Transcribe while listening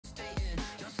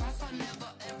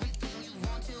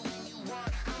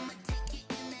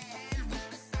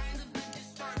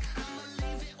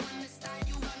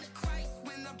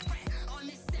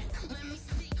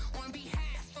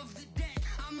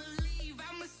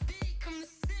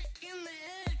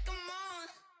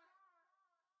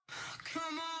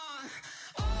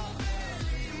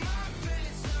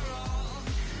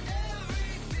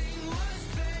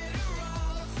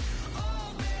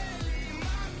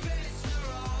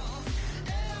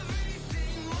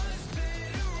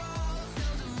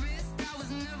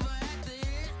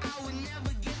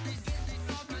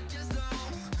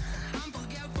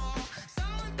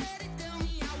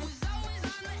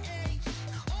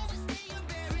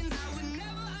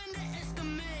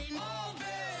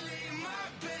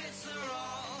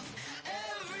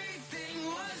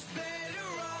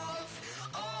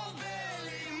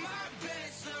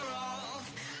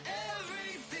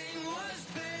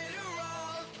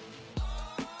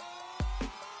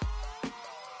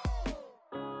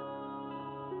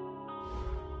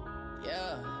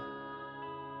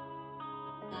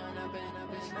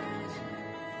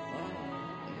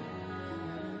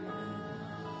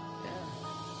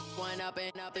Growing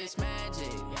up this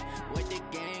magic. With the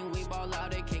gang, we ball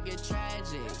out, it can get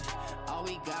tragic. All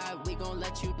we got, we gon'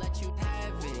 let you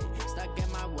have it. Stuck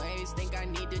in my ways, think I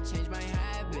need to change my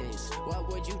habits. What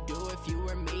would you do if you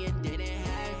were me and didn't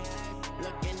have it?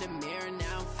 Look in the mirror,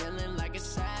 now I'm feeling like a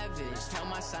savage. Tell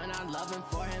my son I love him,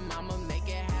 for him I'ma make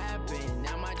it happen.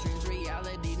 Now my dream's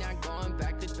reality, not going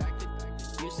back to.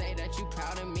 You say that you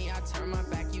proud of me, I turn my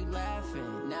back, you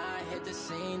laughing. Now I hit the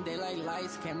scene, they like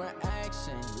lights, camera,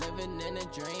 action. Living in a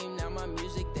dream, now my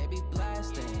music, they be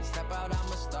blasting. Step out,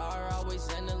 I'm a star, always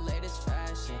in the latest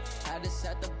fashion. Had to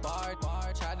set the bar,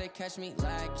 try to catch me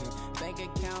lacking. Bank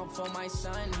account for my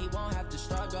son, he won't have to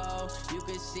struggle. You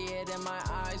can see it in my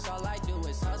eyes, all I do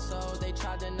is hustle. They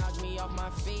tried to knock me off my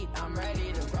feet, I'm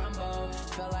ready to rumble.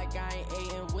 Feel like I ain't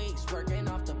ate in weeks, working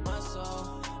off the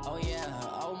muscle. Oh yeah,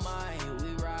 oh my, we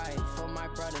ride for my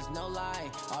brothers, no lie.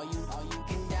 All you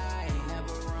can die,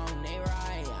 never wrong, they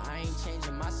right. I ain't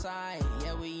changing my side,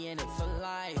 yeah, we in it for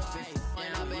life.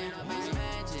 And I've been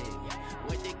magic.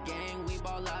 With the gang, we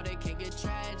ball out, it can get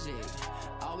tragic.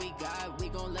 All we got, we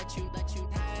gon' let you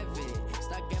have it.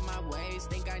 Stuck in my ways,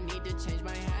 think I need to change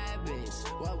my habits.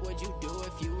 What would you do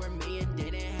if you were me and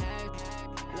didn't have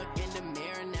it? Look in the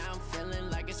mirror, now I'm feeling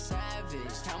like a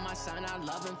savage. Tell my son I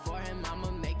love him, for him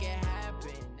I'ma make it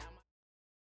happen.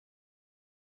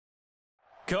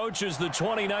 Coach, as the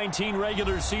 2019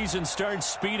 regular season starts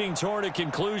speeding toward a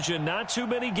conclusion, not too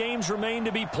many games remain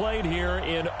to be played here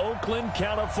in Oakland,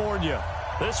 California.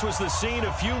 This was the scene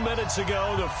a few minutes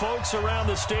ago. The folks around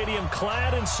the stadium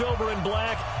clad in silver and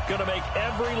black going to make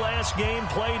every last game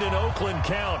played in Oakland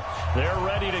count. They're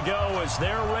ready to go as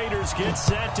their Raiders get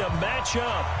set to match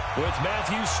up with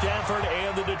Matthew Stafford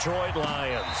and the Detroit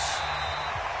Lions.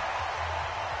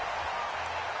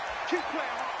 Keep playing.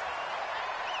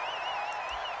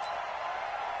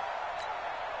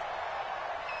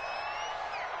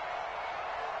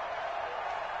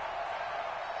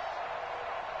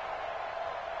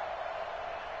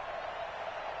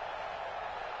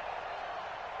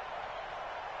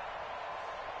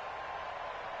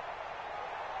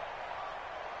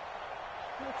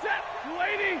 Set,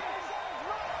 280.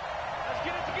 Let's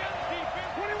get it together,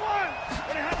 defense. 21.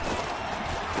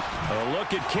 A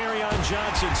look at Kerryon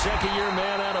Johnson, second-year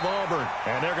man out of Auburn.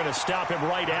 And they're going to stop him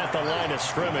right at the line of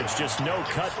scrimmage. Just no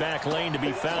cutback lane to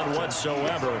be found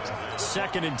whatsoever.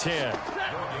 2nd and 10.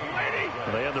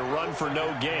 They had the run for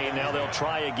no gain. Now they'll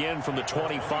try again from the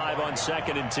 25 on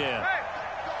 2nd and 10.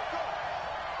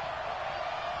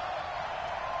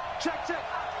 Check.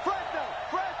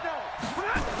 Fresno.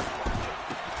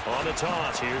 On the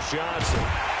toss, here's Johnson.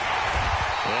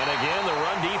 And again, the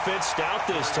run defense stout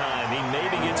this time. He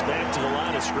maybe gets back to the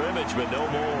line of scrimmage, but no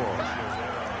more.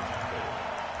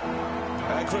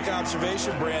 A quick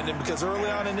observation, Brandon, because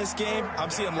early on in this game, I'm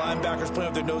seeing linebackers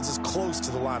playing with their noses close to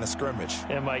the line of scrimmage.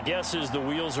 And my guess is the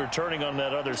wheels are turning on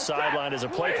that other sideline. As a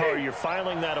play caller, you're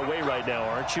filing that away right now,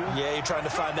 aren't you? Yeah, you're trying to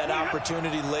find that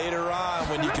opportunity later on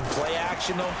when you can play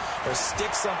action them or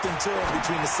stick something to them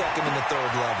between the 2nd and the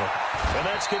 3rd level. And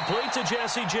that's complete to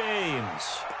Jesse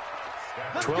James.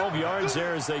 12 yards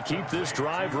there as they keep this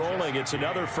drive rolling. It's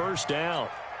another first down.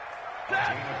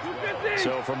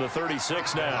 So from the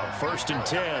 36 now, 1st and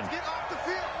 10.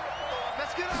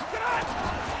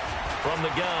 From the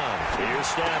gun, here's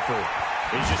Stafford.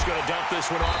 He's just going to dump this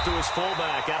one off to his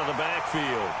fullback out of the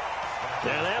backfield.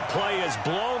 And that play is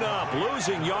blown up,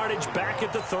 losing yardage back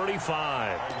at the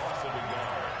 35.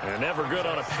 And never good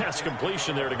on a pass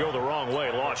completion there to go the wrong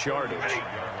way, lost yardage.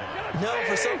 No,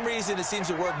 for some reason it seems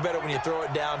to work better when you throw it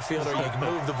downfield or you can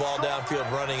move the ball downfield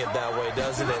running it that way,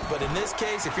 doesn't it? But in this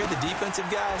case, if you're the defensive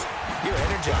guys, you're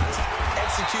energized,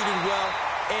 executed well,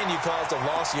 and you caused a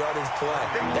lost yardage play.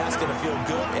 That's going to feel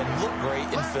good and look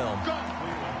great in film.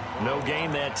 No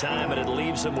gain that time, and it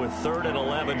leaves them with 3rd and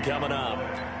 11 coming up.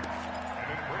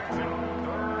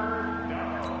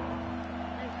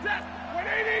 Set,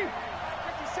 180.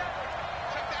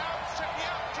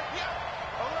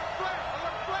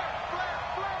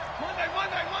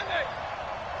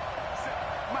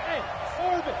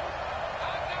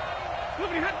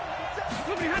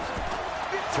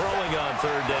 Throwing on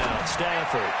 3rd down,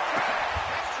 Stafford.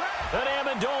 And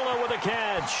Amendola with a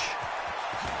catch.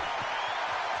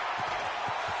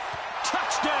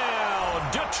 Touchdown,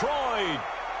 Detroit.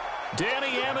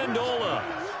 Danny Amendola,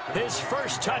 his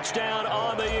first touchdown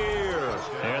on the year.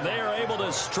 And they are able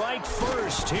to strike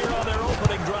first here on their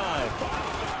opening drive.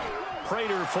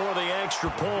 Prater for the extra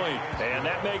point, and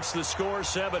that makes the score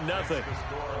 7-0.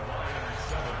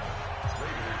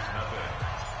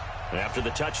 After the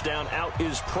touchdown, out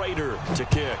is Prater to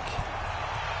kick.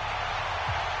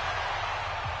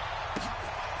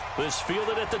 This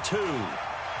fielded at the 2.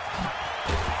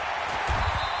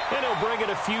 And he'll bring it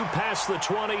a few past the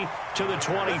 20 to the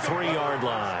 23-yard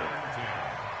line.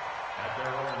 At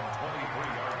their own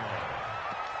 23-yard line.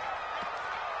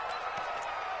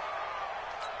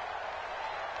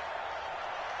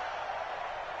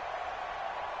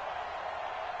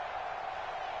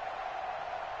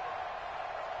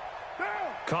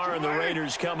 Carr and the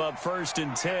Raiders come up 1st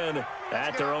and 10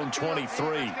 at their own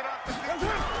 23.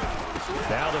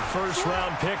 Now the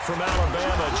first-round pick from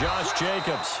Alabama, Josh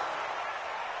Jacobs.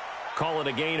 Call it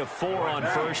a gain of 4 on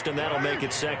first, and that'll make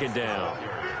it 2nd down.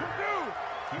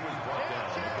 He was brought down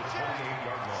at the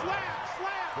 28-yard line.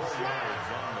 4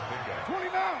 yards on the pickup.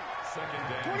 2nd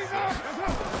down.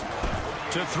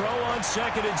 To throw on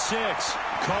 2nd and 6,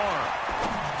 Carr.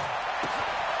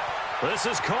 This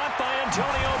is caught by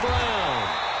Antonio Brown.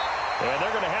 And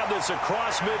they're going to have this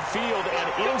across midfield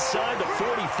and inside the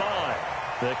 45.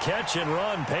 The catch and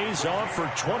run pays off for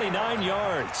 29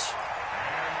 yards.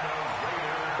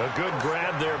 A good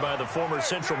grab there by the former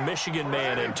Central Michigan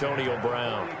man, Antonio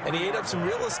Brown. And he ate up some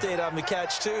real estate on the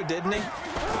catch, too, didn't he?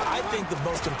 I think the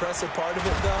most impressive part of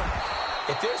it, though,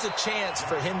 if there's a chance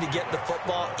for him to get the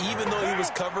football, even though he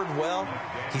was covered well,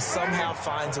 he somehow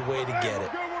finds a way to get it.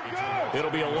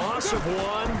 It'll be a loss of 1,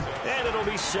 and it'll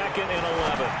be 2nd and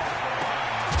 11.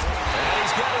 And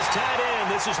he's got his tight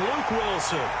end. This is Luke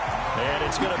Wilson. And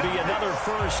it's going to be another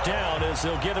first down as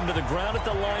they'll get him to the ground at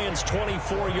the Lions'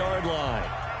 24-yard line.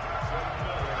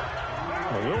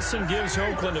 Well, Wilson gives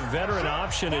Oakland a veteran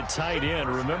option at tight end.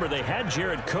 Remember, they had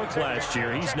Jared Cook last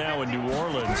year. He's now in New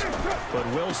Orleans. But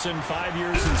Wilson, 5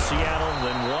 years in Seattle,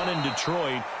 then 1 in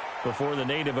Detroit before the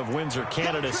native of Windsor,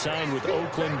 Canada, signed with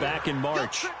Oakland back in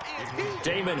March.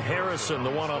 Damon Harrison,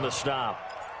 the one on the stop.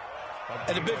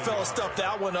 And the big fella stuffed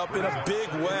that one up in a big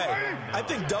way. I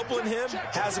think doubling him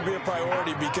has to be a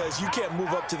priority because you can't move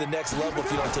up to the next level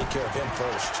if you don't take care of him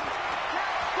first.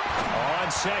 On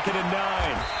 2nd and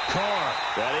 9, Carr.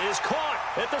 That is caught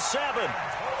at the 7.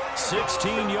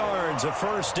 16 yards, a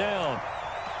first down.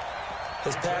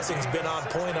 His passing's been on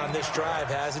point on this drive,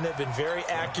 hasn't it? Been very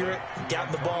accurate,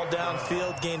 gotten the ball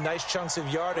downfield, gained nice chunks of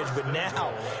yardage. But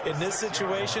now, in this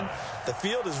situation, the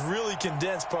field is really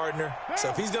condensed, partner. So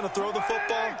if he's going to throw the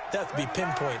football, that has to be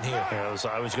pinpoint here.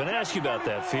 I was going to ask you about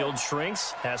that. Field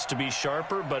shrinks, has to be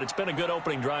sharper, but it's been a good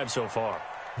opening drive so far.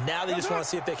 Now they just want to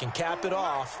see if they can cap it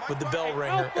off with the bell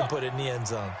ringer and put it in the end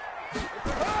zone.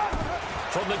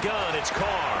 From the gun, it's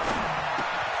Carr.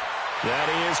 That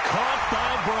is caught by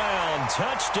Brown.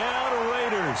 Touchdown,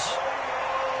 Raiders.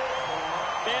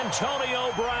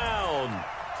 Antonio Brown,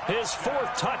 his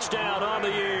 4th touchdown on the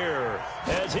year,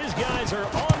 as his guys are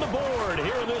on the board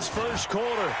here in this first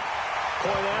quarter.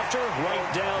 Point after,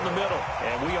 right down the middle,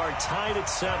 and we are tied at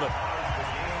 7.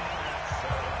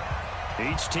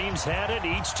 Each team's had it.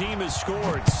 Each team has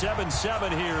scored. 7-7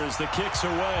 here as the kick's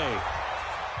away.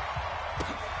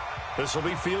 This will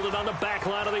be fielded on the back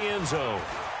line of the end zone.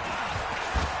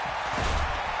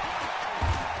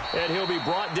 And he'll be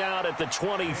brought down at the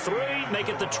 23, make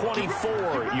it the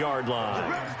 24-yard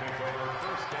line.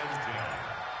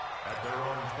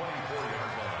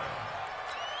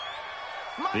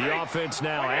 The offense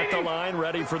now at the line,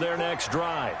 ready for their next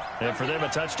drive. And for them, a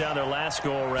touchdown their last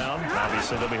go-around.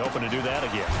 Obviously, they'll be hoping to do that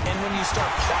again. And when you start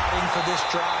plotting for this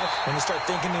drive, when you start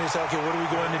thinking to yourself, okay, what are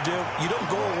we going to do? You don't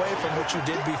go away from what you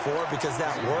did before because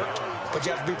that worked, but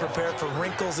you have to be prepared for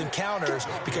wrinkles and counters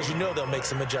because you know they'll make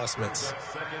some adjustments.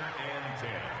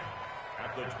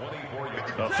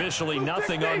 Officially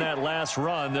nothing on that last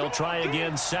run. They'll try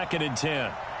again, 2nd and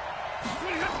 10.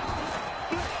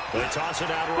 They toss it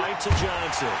out right to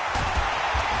Johnson.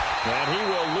 And he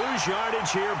will lose yardage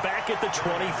here back at the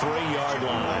 23-yard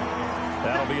line.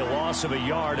 That'll be a loss of a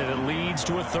yard, and it leads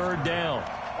to a 3rd down.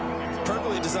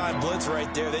 Perfectly designed blitz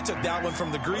right there. They took that one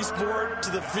from the grease board to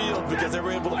the field because they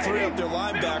were able to free up their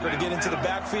linebacker to get into the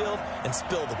backfield and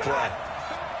spill the play.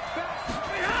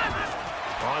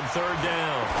 On 3rd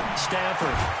down,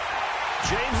 Stafford.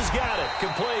 James has got it,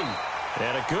 complete.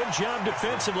 And a good job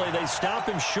defensively. They stop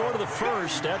him short of the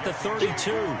 1st at the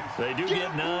 32. They do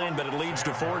get 9, but it leads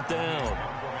to 4th down.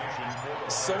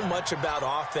 So much about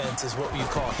offense is what you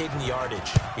call hidden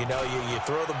yardage. You know, you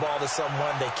throw the ball to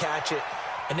someone, they catch it,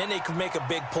 and then they can make a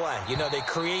big play. You know, they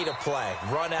create a play,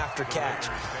 run after catch.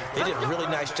 They did a really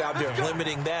nice job there of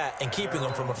limiting that and keeping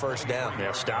him from a 1st down.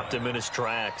 Yeah, stopped him in his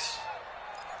tracks.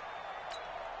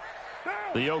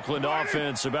 The Oakland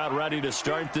offense about ready to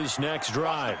start this next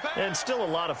drive. And still a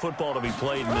lot of football to be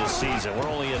played in this season. We're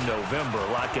only in November.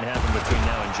 A lot can happen between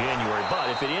now and January. But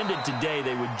if it ended today,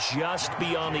 they would just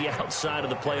be on the outside of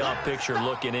the playoff picture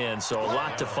looking in. So a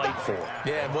lot to fight for.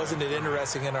 Yeah, and wasn't it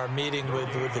interesting in our meeting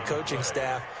with the coaching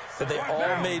staff that they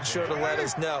all made sure to let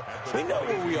us know, we know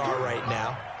where we are right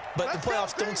now, but the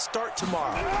playoffs don't start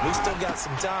tomorrow. We still got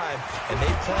some time, and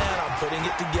they plan on putting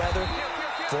it together,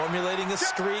 formulating a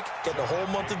streak, get the whole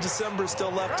month of December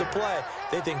still left to play.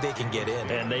 They think they can get in.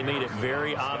 And they made it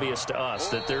very obvious to us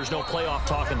that there's no playoff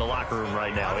talk in the locker room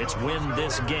right now. It's win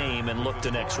this game and look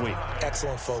to next week.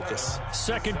 Excellent focus.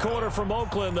 Second quarter from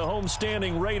Oakland, the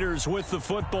homestanding Raiders with the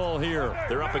football here.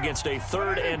 They're up against a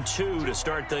 3rd and 2 to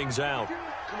start things out.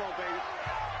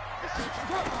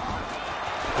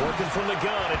 Working from the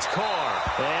gun, it's Carr.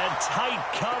 And tight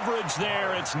coverage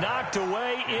there. It's knocked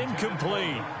away,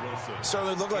 incomplete.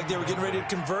 Certainly looked like they were getting ready to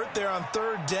convert there on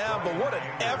 3rd down, but what an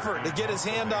effort to get his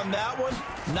hand on that one,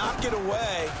 knock it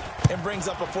away, and brings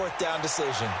up a 4th down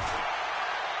decision.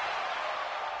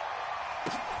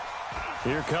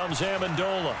 Here comes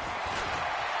Amendola.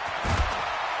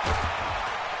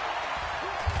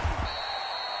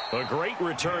 A great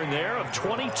return there of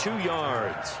 22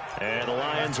 yards. And the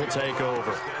Lions will take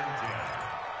over.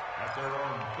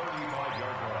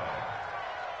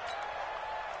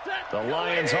 The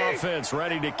Lions offense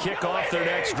ready to kick off their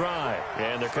next drive.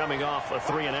 And they're coming off a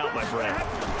 3-and-out, my friend. I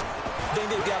think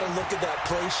they've got to look at that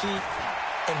play sheet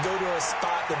and go to a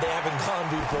spot that they haven't gone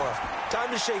before. Time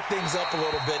to shake things up a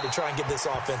little bit to try and get this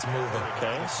offense moving.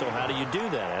 Okay, so how do you do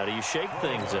that? How do you shake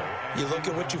things up? You look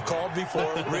at what you've called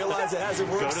before, realize it hasn't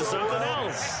worked Go to so something well,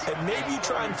 else. and maybe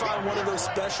try and find one of those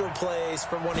special plays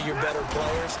from one of your better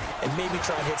players, and maybe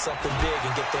try and hit something big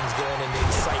and get things going in the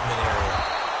excitement area.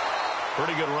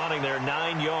 Pretty good running there,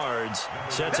 9 yards.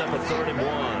 Sets up a 3rd and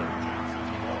 1.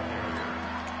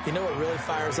 You know what really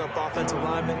fires up offensive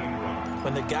linemen?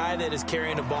 When the guy that is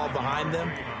carrying the ball behind them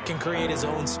can create his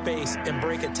own space and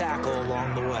break a tackle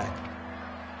along the way.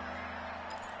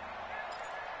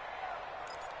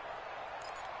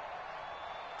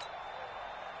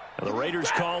 The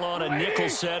Raiders call on a nickel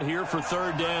set here for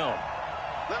 3rd down.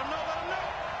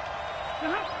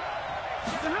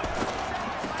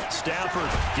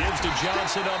 Stafford gives to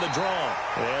Johnson on the draw.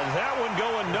 And that one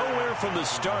going nowhere from the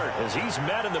start as he's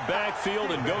met in the backfield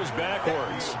and goes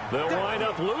backwards. They'll wind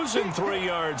up losing 3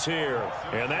 yards here.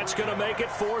 And that's going to make it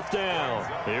 4th down.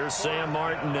 Here's Sam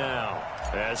Martin now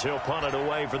as he'll punt it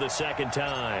away for the 2nd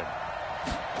time.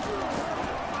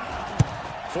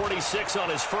 46 on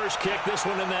his first kick. This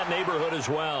one in that neighborhood as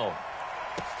well.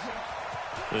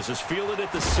 This is fielded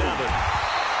at the 7.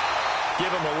 Give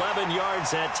him 11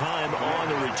 yards that time on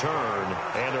the return.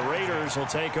 And the Raiders will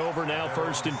take over now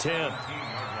 1st and 10.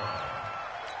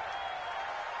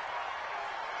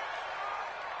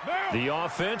 The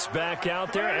offense back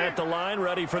out there at the line,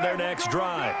 ready for their next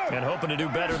drive. And hoping to do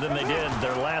better than they did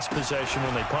their last possession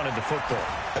when they punted the football.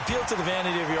 Appeal to the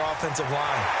vanity of your offensive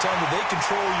line. Tell them they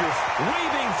control your...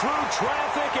 Weaving through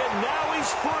traffic, and now he's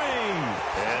free.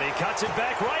 And he cuts it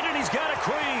back right, and he's got a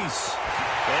crease.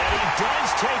 And he does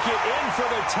take it in for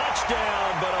the touchdown,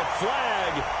 but a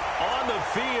flag on the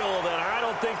field, and I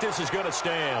don't think this is going to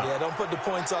stand. Yeah, don't put the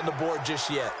points on the board just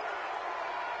yet.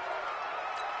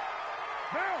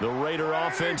 The Raider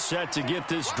offense set to get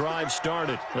this drive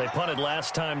started. They punted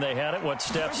last time they had it. What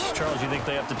steps, Charles, you think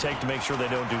they have to take to make sure they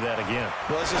don't do that again?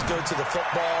 Well, let's just go to the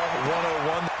football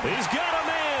 101. He's got a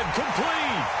man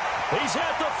complete. He's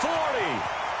at the 40,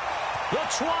 the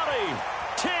 20,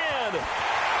 10,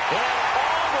 and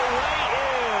all the way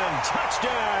in.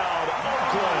 Touchdown,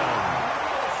 Oakland.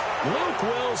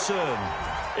 Luke Wilson,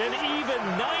 an even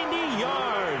 90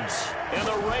 yards, and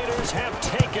the Raiders have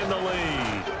taken the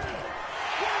lead.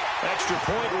 Extra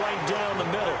point right down the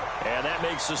middle, and that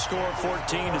makes the score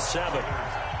 14-7.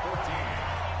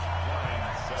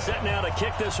 Set now to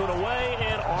kick this one away,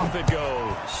 and off it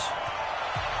goes.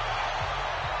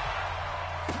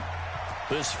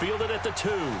 This fielded at the 2.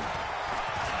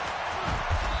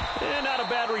 And not a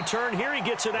bad return here. He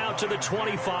gets it out to the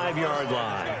 25-yard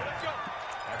line.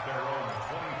 At their own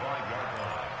 25-yard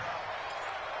line.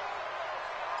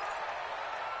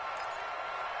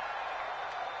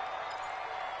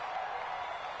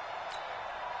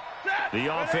 The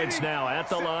offense now at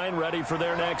the line, ready for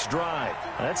their next drive.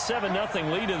 That 7-0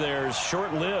 lead of theirs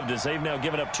short-lived as they've now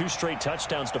given up 2 straight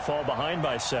touchdowns to fall behind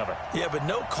by 7. Yeah, but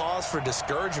no cause for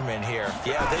discouragement here.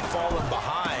 Yeah, they've fallen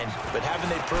behind, but haven't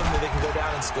they proven that they can go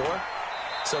down and score?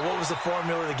 So what was the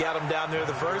formula that got them down there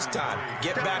the first time?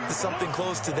 Get back to something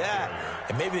close to that,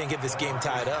 and maybe they can get this game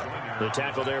tied up. The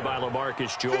tackle there by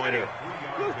LaMarcus Joyner.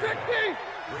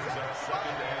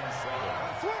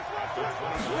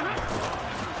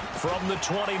 From the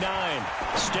 29,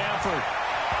 Stafford.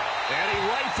 And he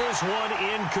rifles one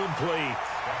incomplete.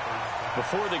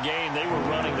 Before the game, they were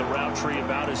running the route tree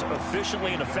about as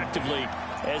efficiently and effectively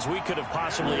as we could have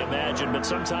possibly imagined, but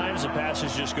sometimes the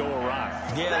passes just go awry.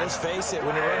 Yeah, let's face it,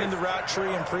 when you're running the route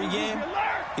tree in pregame,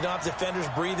 you don't have defenders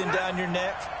breathing down your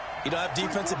neck. You don't have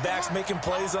defensive backs making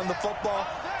plays on the football.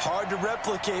 Hard to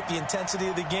replicate the intensity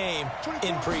of the game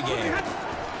in pregame.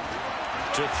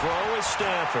 To throw is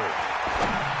Stafford.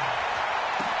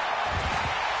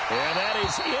 And that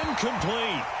is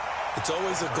incomplete. It's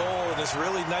always a goal, and it's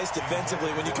really nice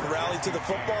defensively when you can rally to the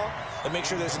football and make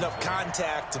sure there's enough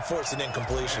contact to force an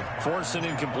incompletion. Force an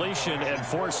incompletion and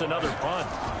force another punt.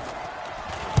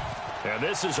 And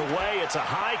this is away. It's a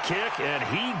high kick, and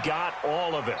he got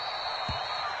all of it.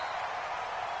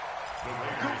 The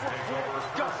Raiders take over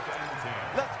first and 10.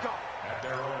 Let's go. At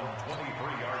their own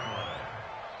 23-yard line.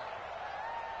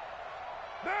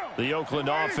 The Oakland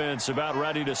offense about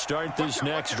ready to start this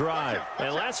next drive.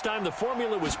 And last time the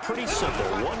formula was pretty simple.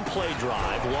 One play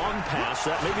drive, long pass.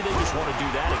 That maybe they just want to do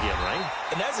that again, right?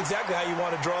 And that's exactly how you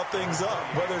want to draw things up.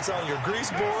 Whether it's on your grease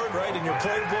board, right, in your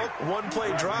playbook, one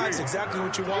play drive is exactly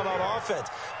what you want on offense.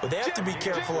 What they have to be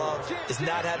careful of is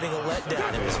not having a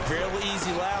letdown. It was fairly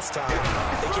easy last time.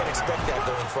 They can't expect that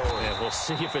going forward. And we'll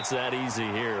see if it's that easy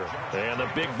here. And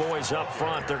the big boys up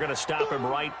front, they're going to stop him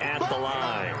right at the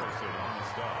line.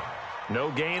 No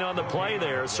gain on the play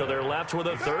there, so they're left with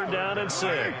a 3rd down and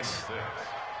 6.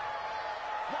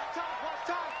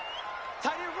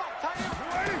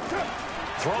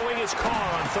 Throwing his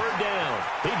car on 3rd down.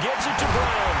 He gives it to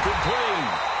Brown,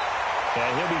 complete.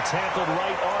 And he'll be tackled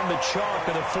right on the chalk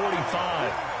at the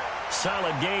 45.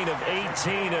 Solid gain of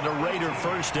 18 and a Raider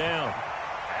 1st down.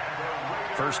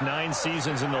 First 9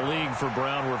 seasons in the league for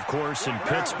Brown were, of course, in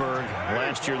Pittsburgh.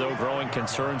 Last year, though, growing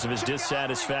concerns of his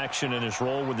dissatisfaction in his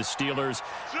role with the Steelers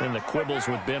and the quibbles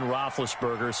with Ben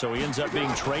Roethlisberger. So he ends up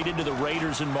being traded to the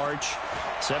Raiders in March.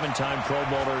 7-time Pro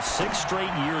Bowler, 6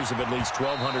 straight years of at least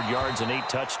 1,200 yards and 8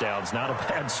 touchdowns. Not a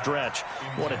bad stretch.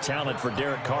 What a talent for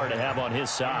Derek Carr to have on his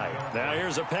side. Now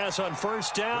here's a pass on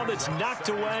 1st down that's knocked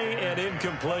away and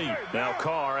incomplete. Now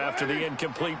Carr, after the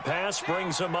incomplete pass,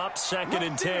 brings him up 2nd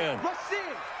and 10.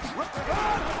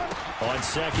 On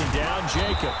 2nd down,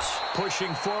 Jacobs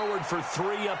pushing forward for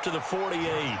 3 up to the 48.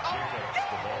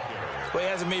 Well, he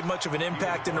hasn't made much of an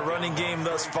impact in the running game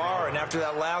thus far, and after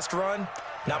that last run,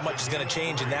 not much is going to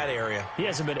change in that area. He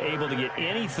hasn't been able to get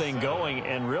anything going,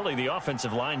 and really the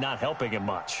offensive line not helping him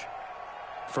much.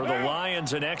 For the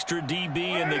Lions, an extra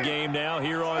DB in the game now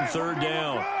here on 3rd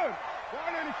down.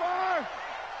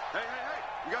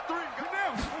 You got 3. Get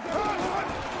down.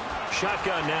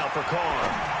 Shotgun now for Carr.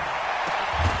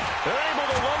 They're able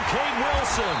to locate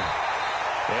Wilson.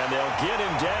 And they'll get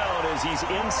him down as he's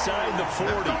inside the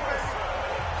 40.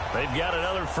 They've got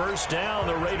another 1st down.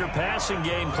 The Raider passing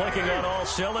game clicking on all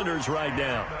cylinders right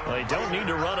now. Well, they don't need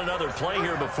to run another play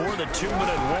here before the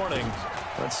 2-minute warning.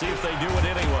 Let's see if they do it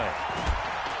anyway.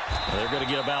 They're going to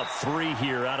get about 3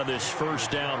 here out of this 1st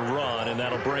down run, and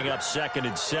that'll bring up 2nd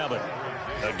and 7.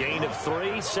 A gain of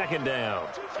 3, 2nd down.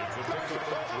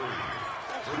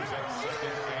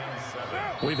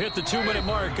 We've hit the 2-minute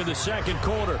mark of the 2nd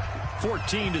quarter,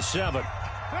 14-7.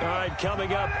 All right,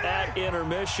 coming up at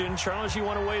intermission. Charles, you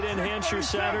want to wait to enhance your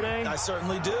Saturday? I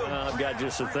certainly do. I've got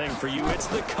just a thing for you. It's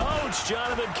the coach,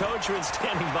 Jonathan Coachman,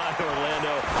 standing by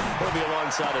Orlando. He'll be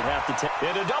alongside at half the time.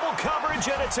 Into double coverage,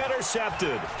 and it's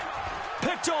intercepted.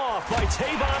 Picked off by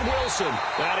Tavon Wilson.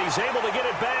 And he's able to get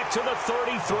it back to the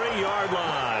 33-yard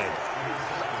line.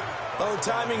 Oh,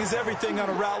 timing is everything on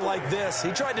a route like this.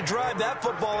 He tried to drive that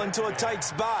football into a tight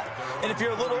spot. And if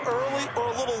you're a little early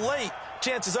or a little late,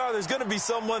 chances are there's going to be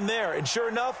someone there. And sure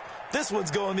enough, this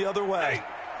one's going the other way.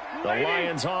 The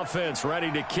Lions offense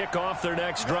ready to kick off their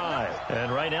next drive.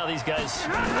 And right now these guys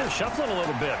are shuffling a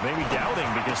little bit, maybe doubting,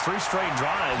 because 3 straight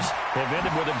drives have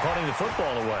ended with them punting the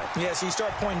football away. Yeah, so you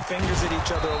start pointing fingers at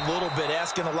each other a little bit,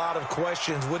 asking a lot of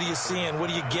questions. What are you seeing? What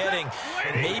are you getting?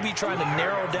 Maybe trying to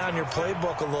narrow down your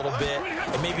playbook a little bit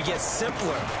and maybe get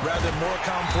simpler rather than more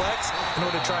complex in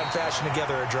order to try and fashion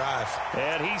together a drive.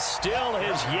 And he still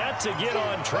has yet to get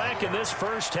on track in this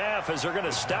 1st half as they're going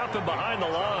to stop him behind the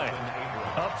line.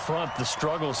 Up front, the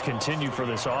struggles continue for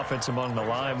this offense among the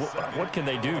line. What can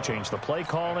they do? Change the play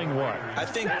calling? What? I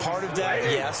think part of that,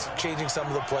 yes, changing some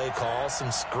of the play calls,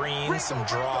 some screens, some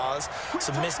draws,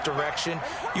 some misdirection.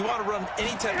 You want to run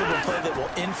any type of a play that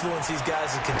will influence these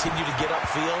guys to continue to get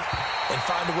upfield and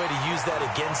find a way to use that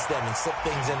against them and slip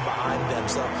things in behind them.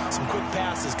 So some quick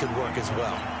passes could work as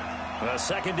well. A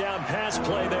second down pass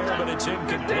play there, but it's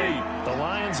incomplete. The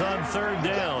Lions on third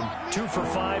down, 2 for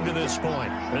 5 to this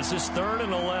point. This is 3rd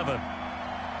and 11.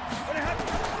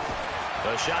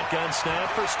 A shotgun snap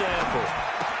for Stafford.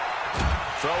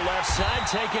 Throw left side,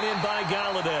 taken in by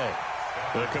Galladay.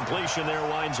 The completion there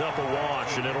winds up a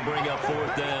wash, and it'll bring up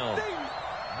 4th down.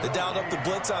 They dialed up the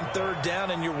blitz on 3rd down,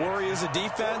 and your worry as a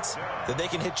defense that they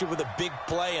can hit you with a big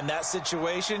play in that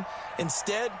situation.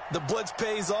 Instead, the blitz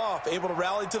pays off, able to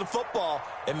rally to the football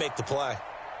and make the play.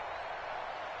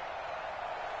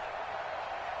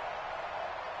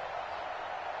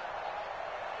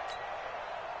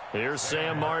 Here's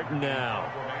Sam Martin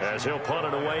now, as he'll punt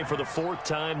it away for the 4th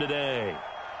time today.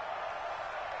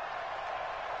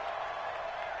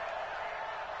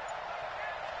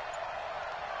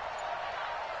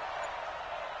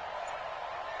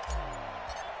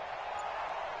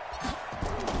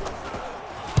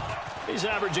 He's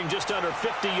averaging just under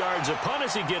 50 yards a punt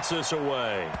as he gets this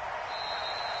away.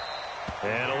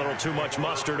 And a little too much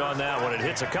mustard on that one. It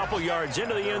hits a couple yards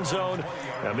into the end zone.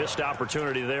 A missed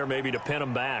opportunity there maybe to pin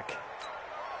him back.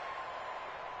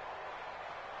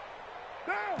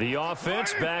 The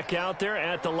offense back out there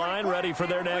at the line, ready for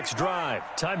their next drive.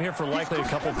 Time here for likely a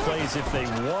couple plays if they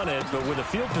want it, but with the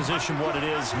field position what it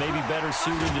is, maybe better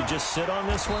suited to just sit on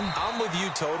this one? I'm with you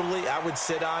totally. I would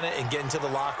sit on it and get into the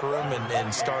locker room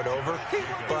and start over.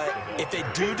 But if they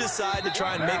do decide to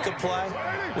try and make a play,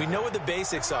 we know what the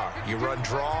basics are. You run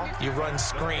draw, you run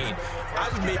screen. I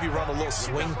would maybe run a little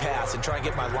swing pass and try and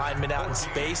get my lineman out in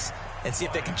space and see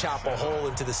if they can chop a hole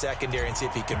into the secondary and see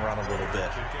if he can run a little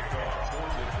bit.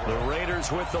 The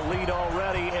Raiders with the lead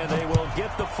already, and they will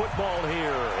get the football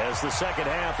here as the second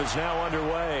half is now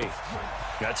underway.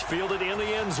 That's fielded in the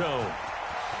end zone.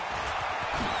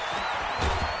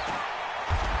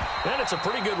 And it's a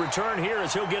pretty good return here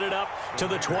as he'll get it up to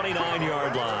the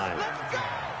 29-yard line.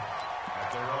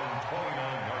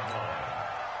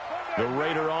 The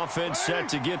Raider offense set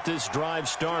to get this drive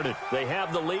started. They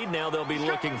have the lead. Now they'll be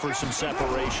looking for some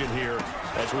separation here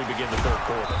as we begin the 3rd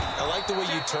quarter. I like the way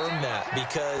you termed that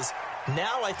because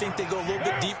now I think they go a little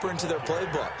bit deeper into their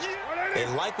playbook. They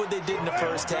like what they did in the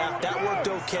first half. That worked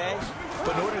okay.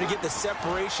 But in order to get the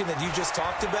separation that you just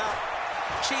talked about,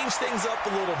 change things up a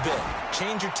little bit.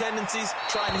 Change your tendencies.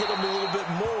 Try and hit them a little bit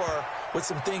more with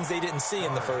some things they didn't see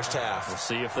in the first half. We'll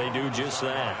see if they do just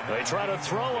that. They try to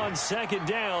throw on 2nd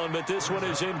down, but this one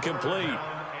is incomplete.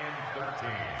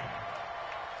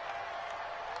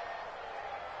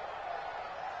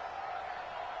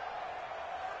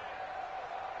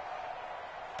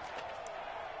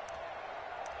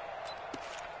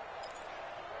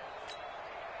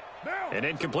 An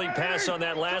incomplete pass on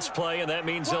that last play, and that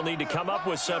means they'll need to come up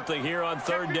with something here on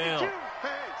 3rd down.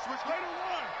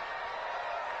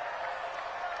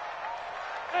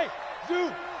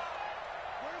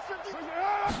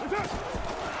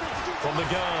 From the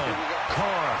gun,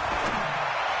 Carr.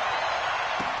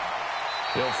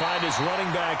 He'll find his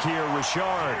running back here,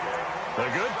 Richard.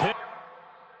 A good pick.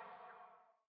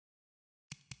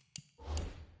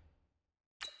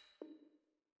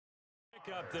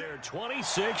 Up there,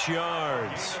 26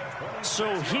 yards.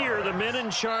 So here, the men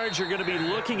in charge are going to be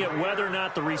looking at whether or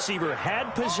not the receiver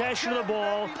had possession of the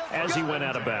ball as he went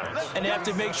out of bounds. And they have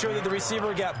to make sure that the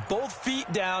receiver got both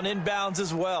feet down in bounds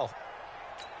as well.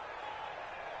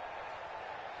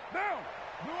 Down.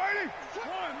 Blue 80.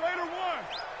 One. Later one.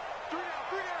 3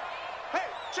 out. Hey,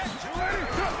 check.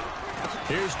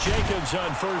 Here's Jacobs on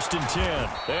 1st and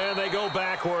 10. And they go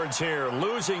backwards here,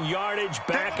 losing yardage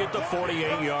back at the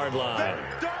 48-yard line.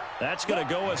 That's going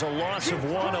to go as a loss of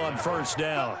 1 on 1st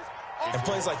down. And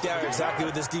plays like that are exactly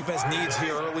what this defense needs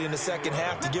here early in the second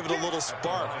half to give it a little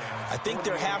spark. I think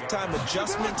their halftime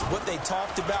adjustment, what they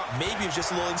talked about, maybe it was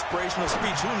just a little inspirational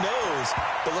speech. Who knows?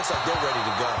 But it looks like they're ready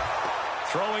to go.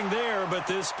 Throwing there, but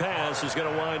this pass is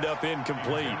going to wind up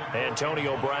incomplete.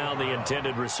 Antonio Brown, the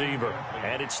intended receiver.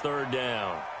 And it's 3rd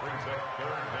down. Brings up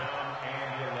 3rd down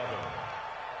and 11.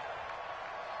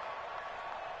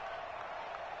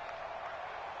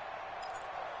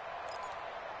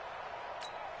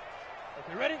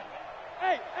 Okay, ready?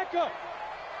 Hey, Echo.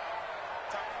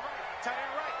 Tight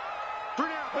end right. 3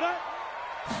 down. Put up.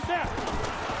 Snap.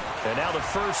 And now the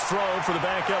first throw for the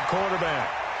backup quarterback.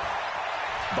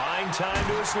 Buying time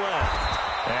to his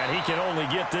left. And he can only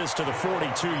get this to the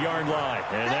 42-yard line,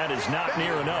 and that is not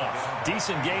near enough.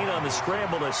 Decent gain on the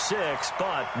scramble to 6,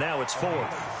 but now it's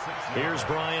 4th. Here's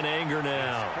Brian Anger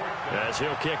now, as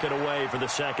he'll kick it away for the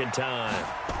second time.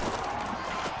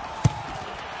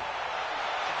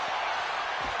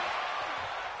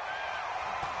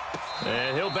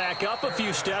 And he'll back up a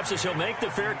few steps as he'll make the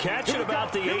fair catch at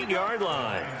about the 8-yard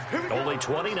line. Only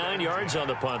 29 yards on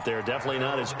the punt there. Definitely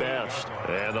not his best.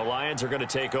 And the Lions are going to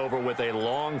take over with a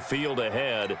long field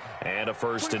ahead and a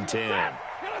 1st and 10.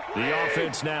 The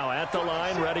offense now at the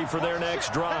line, ready for their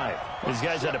next drive. These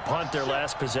guys had to punt their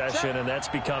last possession, and that's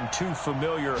become too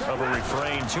familiar of a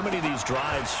refrain. Too many of these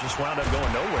drives just wound up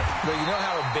going nowhere. But you know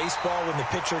how in baseball, when the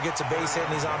pitcher gets a base hit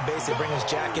and he's on base, they bring his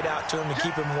jacket out to him to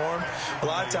keep him warm? A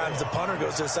lot of times the punter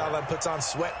goes to the sideline, puts on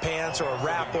sweatpants or a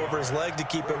wrap over his leg to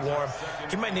keep it warm.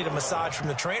 He might need a massage from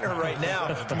the trainer right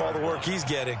now from all the work he's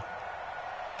getting.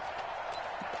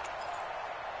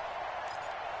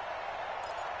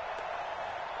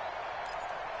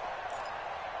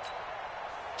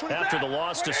 After the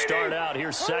loss to start out,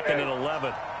 here's 2nd and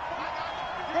 11.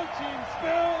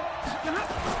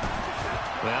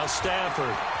 Now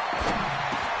Stafford.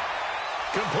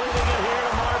 Completing it here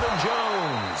to Marvin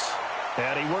Jones.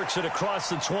 And he works it across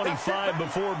the 25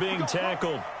 before being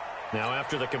tackled. Now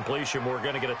after the completion, we're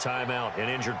going to get a timeout, an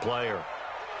injured player.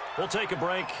 We'll take a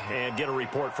break and get a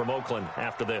report from Oakland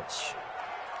after this.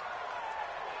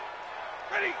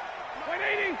 Ready.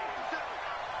 180.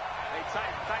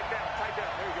 Tight down.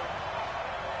 There you go.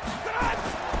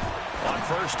 On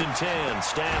 1st and 10,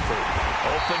 Stafford.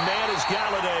 Open man is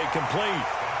Galladay, complete.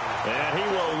 And he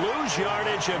will lose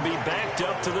yardage and be backed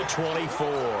up to the 24.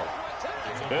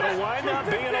 It'll wind up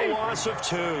being a loss of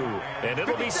 2. And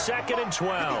it'll be 2nd and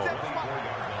 12.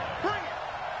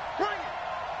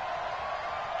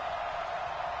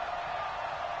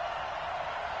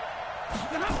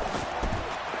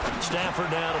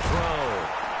 Stafford now to throw.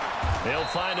 He'll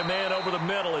find a man over the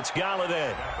middle. It's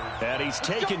Galladay. And he's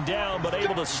taken down but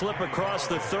able to slip across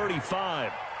the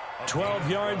 35. 12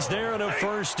 yards there and a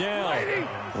 1st down.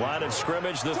 Line of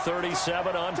scrimmage, the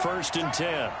 37 on 1st and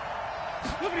 10.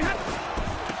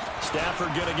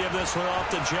 Stafford going to give this one off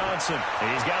to Johnson.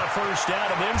 He's got a 1st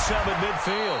down and then some at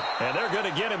midfield. And they're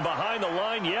going to get him behind the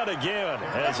line yet again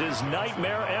as his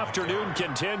nightmare afternoon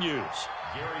continues.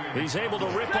 He's able to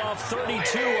rip off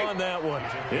 32 on that one.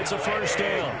 It's a 1st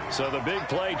down. So the big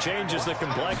play changes the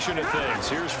complexion of things.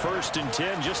 Here's 1st and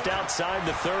 10 just outside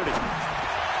the 30.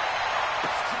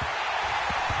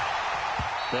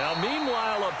 Now,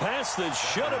 meanwhile, a pass that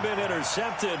should have been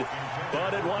intercepted,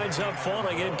 but it winds up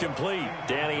falling incomplete.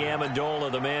 Danny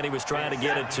Amendola, the man he was trying to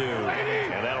get it to.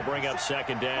 And that'll bring up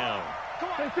 2nd down.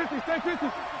 Stay 50.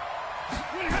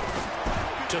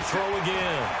 To throw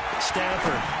again.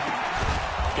 Stafford.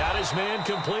 Got his man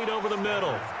complete over the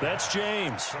middle. That's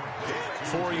James.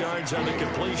 4 yards on the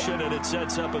completion, and it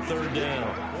sets up a 3rd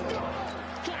down.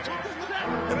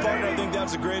 And partner, I think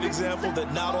that's a great example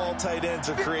that not all tight ends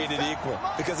are created equal.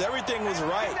 Because everything was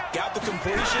right. Got the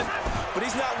completion, but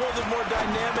he's not one of the more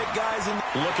dynamic guys.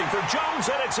 Looking for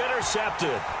Jones, and it's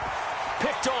intercepted.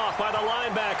 Picked off by the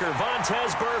linebacker,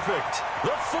 Vontaze Burfict.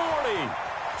 The 40,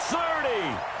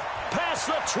 30,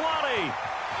 past the 20.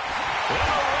 And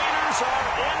the Raiders are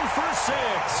in for 6.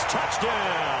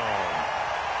 Touchdown.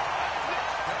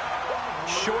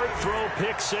 Short throw,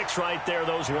 pick 6 right there.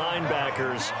 Those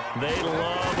linebackers, they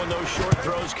love when those short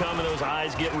throws come and those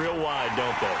eyes get real wide,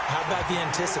 don't they? How about the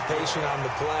anticipation on the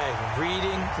play?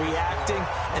 Reading, reacting,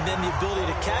 and then the ability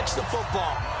to catch the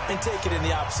football and take it in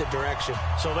the opposite direction.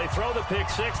 So they throw the pick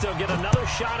 6. They'll get another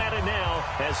shot at it now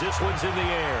as this one's in the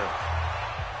air.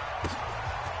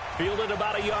 Fielded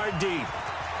about a yard deep.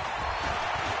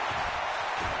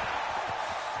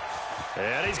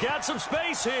 And he's got some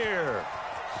space here.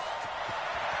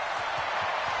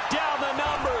 Down the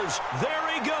numbers. There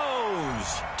he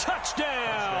goes.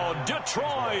 Touchdown,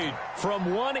 Detroit.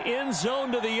 From one end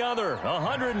zone to the other,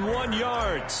 101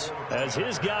 yards. As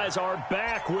his guys are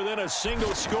back within a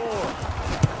single score.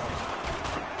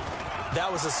 That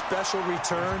was a special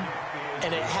return,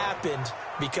 and it happened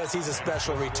because he's a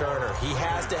special returner. He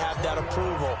has to have that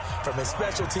approval from his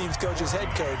special teams coach's head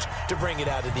coach to bring it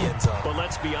out of the end zone. But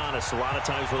let's be honest, a lot of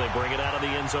times when they bring it out of the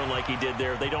end zone like he did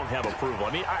there, they don't have approval.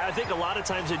 I mean, I think a lot of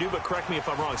times they do, but correct me if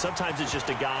I'm wrong. Sometimes it's just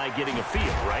a guy getting a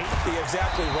feel, right? You're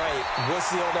exactly right. What's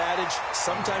the old adage?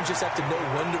 Sometimes you just have to know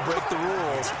when to break the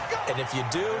rules. And if you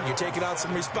do, you're taking on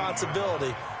some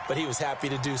responsibility. But he was happy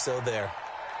to do so there.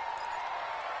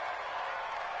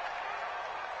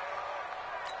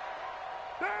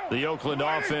 Down. The Oakland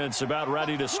offense about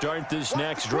ready to start this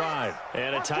next drive.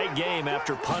 And a tight game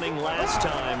after punting last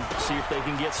time. See if they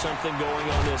can get something going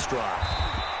on this drive.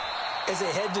 As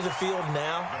they head to the field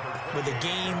now, with the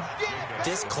game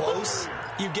this close,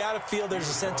 you've got to feel there's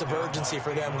a sense of urgency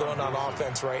for them going on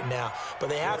offense right now. But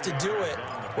they have to do it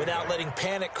without letting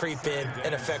panic creep in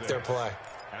and affect their play.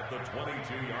 At the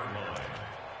 22-yard line.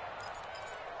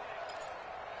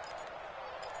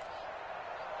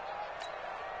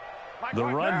 The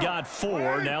run got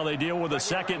 4. Now they deal with a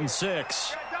 2nd and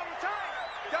 6.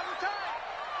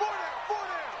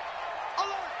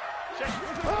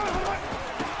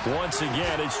 Once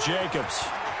again, it's Jacobs.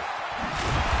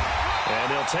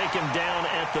 And they'll take him down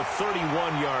at the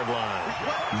 31-yard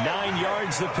line. 9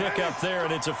 yards the pickup there,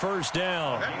 and it's a first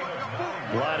down.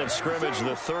 Line of scrimmage,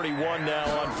 the 31 now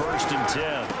on 1st and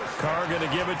 10. Carr going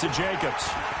to give it to Jacobs.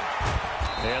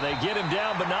 And they get him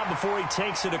down, but not before he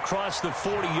takes it across the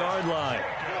 40-yard line.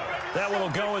 That one will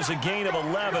go as a gain of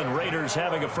 11. Raiders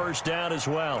having a first down as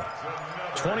well.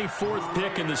 24th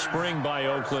pick in the spring by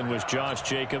Oakland was Josh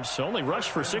Jacobs. Only rushed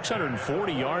for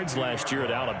 640 yards last year at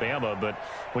Alabama, but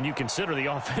when you consider the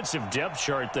offensive depth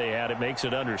chart they had, it makes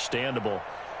it understandable.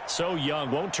 So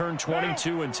young, won't turn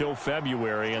 22 until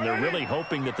February, and they're really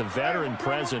hoping that the veteran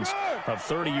presence of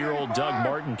 30-year-old Doug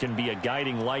Martin can be a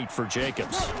guiding light for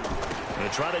Jacobs. Going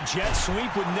to try to jet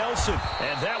sweep with Nelson,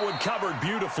 and that one covered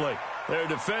beautifully. Their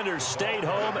defenders stayed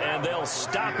home, and they'll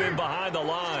stop him behind the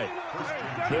line.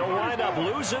 They'll wind up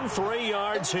losing 3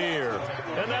 yards here,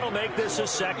 and that'll make this a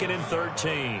 2nd and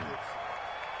 13.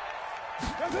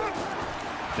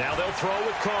 Now they'll throw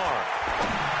with Carr.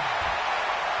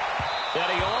 And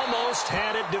he almost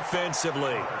had it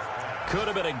defensively. Could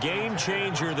have been a game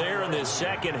changer there in this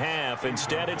second half.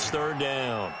 Instead, it's 3rd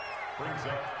down.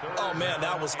 Oh, man,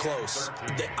 that was close.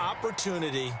 The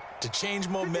opportunity to change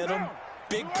momentum,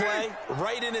 big play,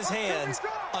 right in his hands,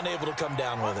 unable to come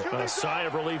down with it. A sigh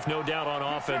of relief, no doubt, on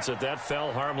offense that that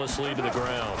fell harmlessly to the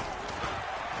ground.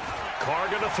 Carr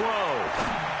going to throw.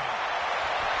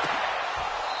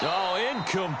 Oh,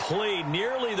 incomplete.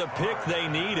 Nearly the pick they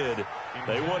needed.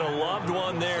 They would have loved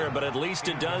one there, but at least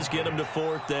it does get them to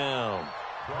 4th down.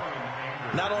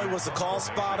 Not only was the call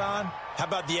spot on, how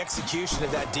about the execution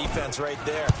of that defense right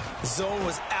there? The zone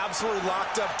was absolutely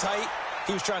locked up tight.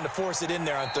 He was trying to force it in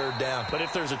there on 3rd down. But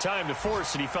if there's a time to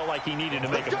force it, he felt like he needed to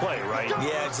make a play, right?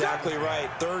 Yeah, exactly right.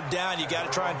 3rd down, you got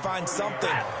to try and find something.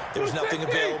 There was nothing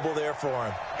available there for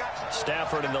him.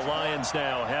 Stafford and the Lions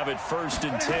now have it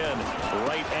 1st and 10,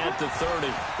 right at the 30.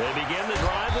 They begin the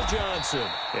drive with Johnson,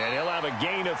 and he'll have a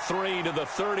gain of 3 to the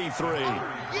 33.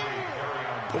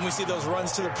 When we see those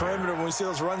runs to the perimeter, when we see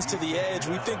those runs to the edge,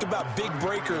 we think about big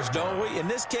breakers, don't we? In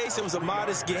this case, it was a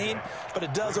modest gain, but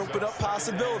it does open up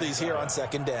possibilities here on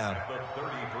 2nd down.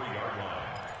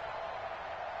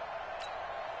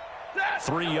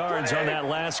 3 yards on that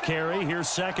last carry. Here's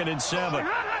 2nd and 7.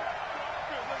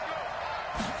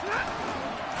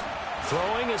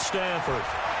 Throwing is Stafford.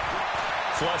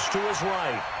 Flush to his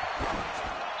right.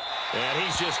 And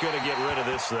he's just going to get rid of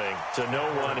this thing. To no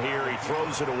one here. He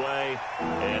throws it away.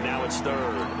 And now it's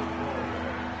 3rd.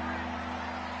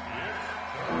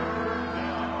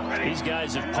 These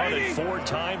guys have punted 4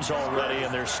 times already,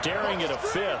 and they're staring at a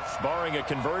 5th, barring a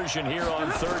conversion here on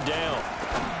 3rd down.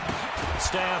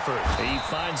 Stafford. He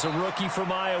finds a rookie from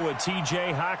Iowa,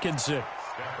 T.J. Hawkinson.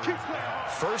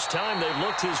 First time they've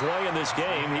looked his way in this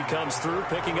game. He comes through,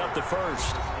 picking up the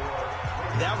 1st.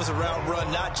 That was a route run,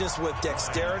 not just with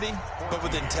dexterity, but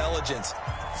with intelligence.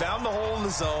 Found the hole in the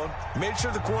zone, made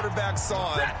sure the quarterback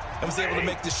saw it, and was able to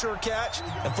make the sure catch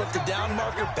and flip the down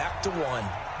marker back to 1.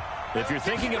 If you're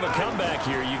thinking of a comeback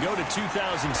here, you go to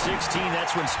 2016.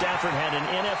 That's when Stafford had an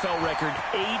NFL record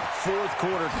 8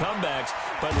 fourth-quarter comebacks.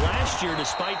 But last year,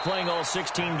 despite playing all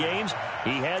 16 games,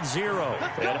 he had 0.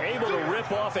 And able to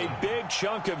rip off a big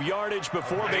chunk of yardage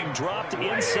before being dropped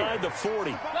inside the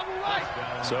 40.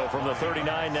 So from the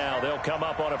 39 now, they'll come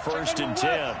up on a 1st and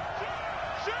 10.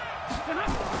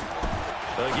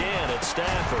 Again, it's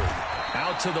Stafford.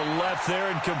 Out to the left there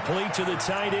and complete to the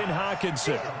tight end,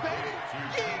 Hawkinson.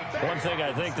 One thing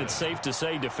I think that's safe to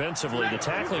say defensively, the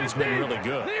tackling's been really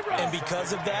good. And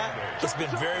because of that, it's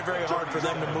been very, very hard for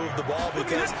them to move the ball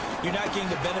because you're not getting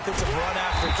the benefits of run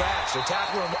after catch. They're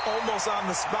tackling them almost on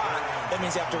the spot. That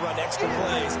means you have to run extra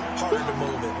plays, harder to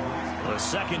move it. The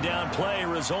 2nd down play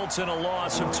results in a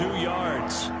loss of 2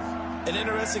 yards. An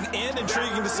interesting and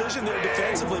intriguing decision there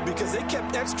defensively because they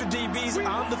kept extra DBs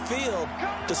on the field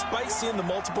despite seeing the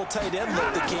multiple tight end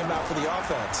look that came out for the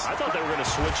offense. I thought they were going to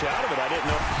switch out of it. I didn't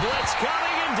know. Blitz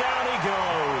coming, and down he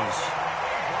goes.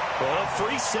 Well,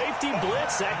 free safety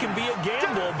blitz, that can be a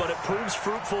gamble, but it proves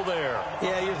fruitful there.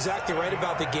 Yeah, you're exactly right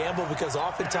about the gamble because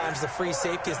oftentimes the free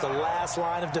safety is the last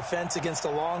line of defense against a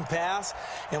long pass.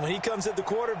 And when he comes at the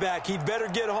quarterback, he'd better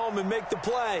get home and make the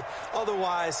play.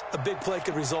 Otherwise, a big play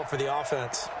could result for the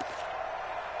offense.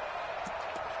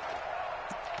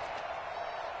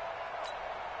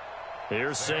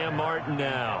 Here's Sam Martin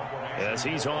now as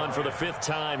he's on for the 5th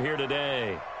time here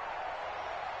today.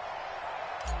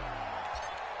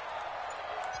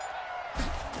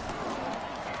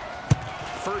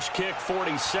 First kick,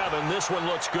 47. This one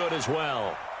looks good as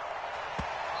well.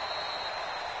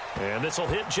 And this will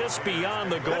hit just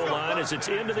beyond the goal line as it's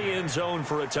into the end zone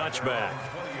for a touchback.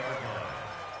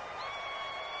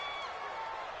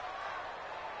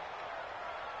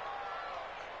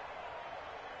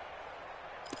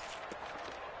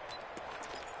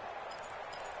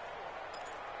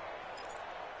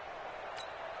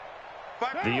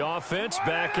 The offense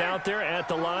back out there at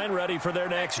the line, ready for their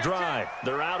next drive.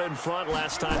 They're out in front.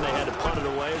 Last time they had to punt it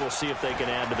away. We'll see if they can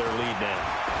add to their lead now.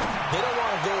 They don't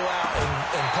want to go out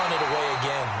and punt it away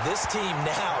again. This team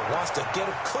now wants to get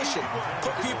a cushion,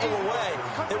 put people away.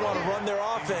 They want to run their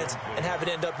offense and have it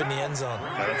end up in the end zone.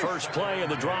 The first play of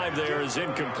the drive there is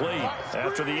incomplete.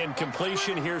 After the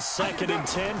incompletion, here's 2nd and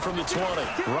 10 from the 20.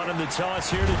 Running the toss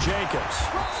here to Jacobs.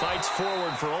 Fights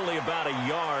forward for only about a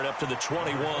yard up to the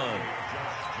 21.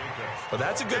 Well,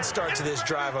 that's a good start to this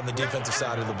drive on the defensive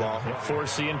side of the ball.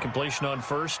 Force the incompletion on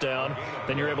 1st down.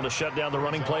 Then you're able to shut down the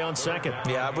running play on 2nd.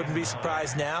 Yeah, I wouldn't be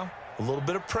surprised now. A little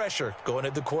bit of pressure going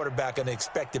at the quarterback in an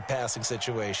expected passing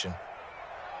situation.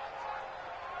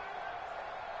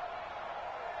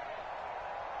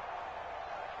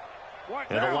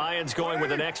 And the Lions going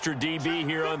with an extra DB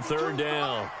here on 3rd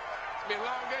down. It's been a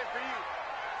long day for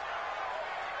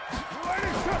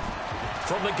you.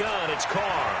 From the gun, it's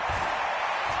Carr.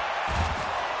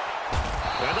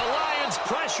 And the Lions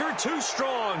pressure too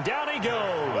strong. Down he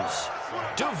goes.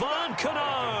 Devon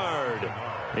Kennard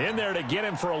in there to get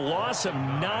him for a loss of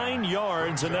 9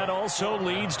 yards, and that also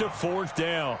leads to 4th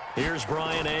down. Here's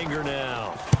Brian Anger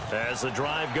now as the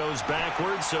drive goes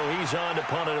backwards, so he's on to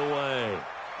punt it away.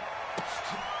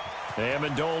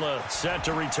 Amendola set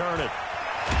to return it.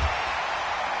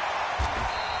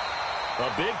 A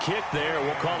big kick there.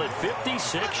 We'll call it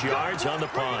 56 yards on the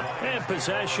punt. And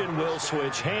possession will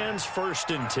switch hands,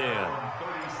 1st and 10.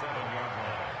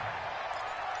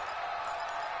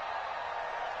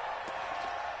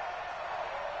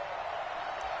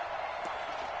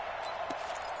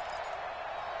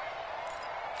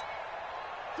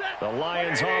 The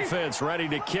Lions offense ready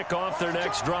to kick off their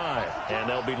next drive. And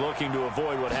they'll be looking to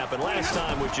avoid what happened last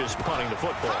time, which is punting the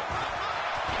football.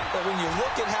 But when you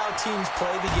look at how teams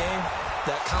play the game,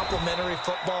 that complementary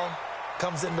football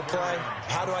comes into play.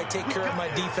 How do I take care of my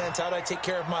defense? How do I take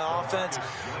care of my offense?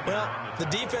 Well, the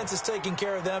defense is taking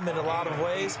care of them in a lot of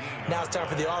ways. Now it's time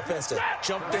for the offense to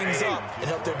jump things up and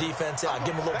help their defense out.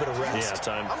 Give them a little bit of rest.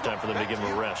 Yeah, time for them to give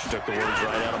them a rest. Took the words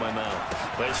right out of my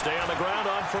mouth. They stay on the ground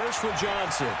on 1st with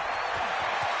Johnson.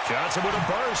 Johnson with a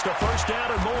burst, a 1st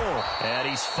down and more. And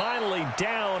he's finally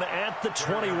down at the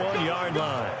 21-yard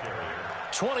line.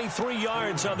 23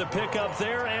 yards on the pickup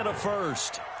there and a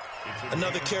 1st.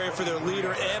 Another carry for their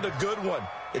leader and a good one.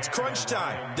 It's crunch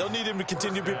time. They'll need him to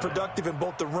continue to be productive in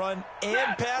both the run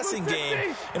and passing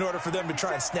game in order for them to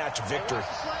try and snatch a victory.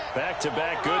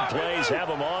 Back-to-back good plays have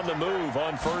them on the move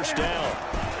on 1st down.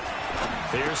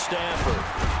 Here's Stafford.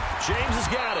 James has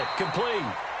got it. Complete.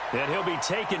 And he'll be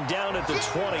taken down at the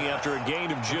 20 after a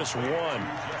gain of just 1.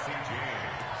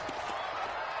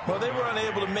 Well, they were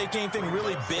unable to make anything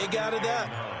really big out of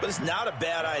that, but it's not a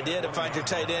bad idea to find your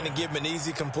tight end and give him an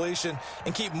easy completion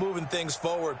and keep moving things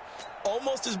forward.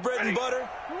 Almost as bread and butter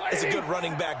as a good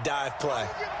running back dive play.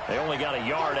 They only got a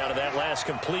yard out of that last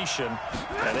completion,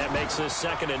 and that makes this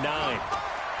 2nd and 9.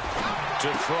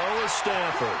 To throw is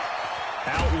Stafford.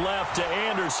 Out left to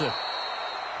Anderson.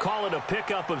 Call it a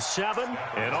pickup of 7,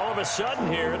 and all of a sudden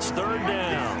here it's 3rd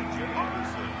down.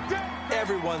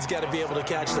 Everyone's got to be able to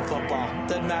catch the football.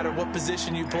 Doesn't matter what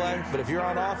position you play, but if you're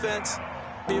on offense,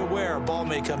 be aware a ball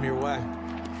may come your way.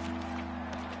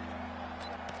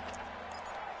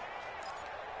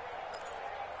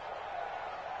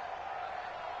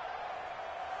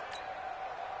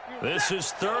 This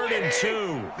is 3rd and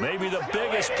 2. Maybe the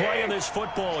biggest play in this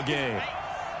football game.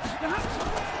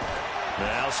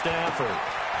 Now Stafford.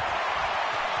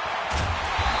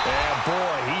 And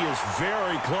boy, he is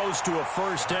very close to a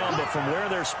 1st down, but from where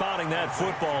they're spotting that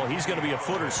football, he's going to be a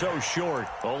foot or so short.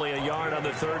 Only a yard on the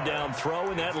 3rd down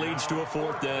throw, and that leads to a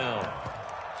 4th down.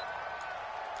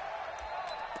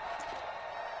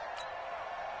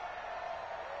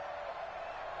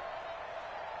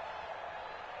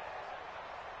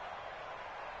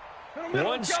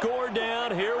 One score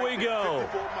down. Here we go.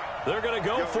 They're going to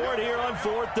go for it here on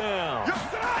 4th down.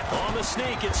 On the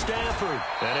sneak, it's Stafford.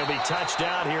 And he'll be touched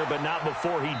out here, but not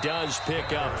before he does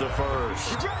pick up the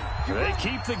first. They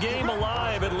keep the game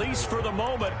alive, at least for the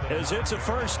moment, as it's a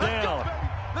first down.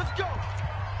 Let's go.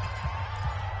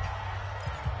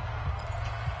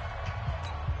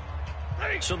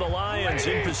 So the Lions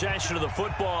in possession of the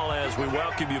football as we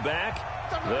welcome you back.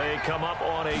 They come up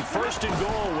on a 1st and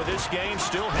goal with this game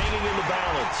still hanging in the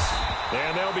balance.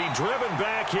 And they'll be driven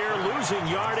back here, losing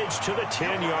yardage to the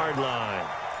 10-yard line.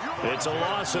 It's a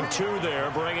loss of 2 there,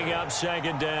 bringing up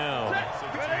 2nd down.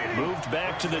 Moved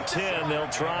back to the 10. They'll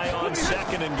try on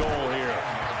 2nd and goal here.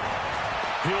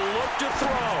 He'll look to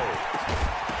throw.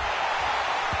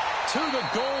 To the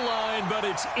goal line, but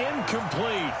it's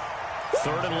incomplete.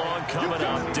 3rd and long coming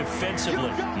up defensively.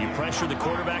 You pressure the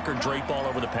quarterback or drape all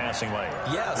over the passing lane?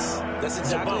 Yes, that's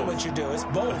exactly what you do. It's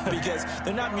both because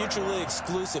they're not mutually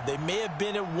exclusive. They may have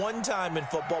been at one time in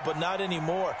football, but not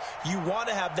anymore. You want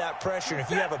to have that pressure. And if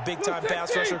you have a big-time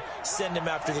pass rusher, send him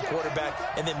after the quarterback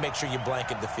and then make sure you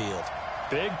blanket the field.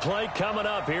 Big play coming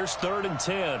up. Here's 3rd and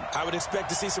 10. I would expect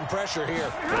to see some pressure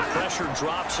here. The pressure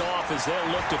drops off as they'll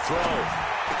look to throw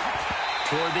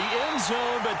toward the end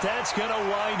zone, but that's going to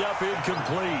wind up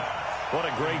incomplete. What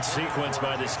a great sequence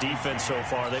by this defense so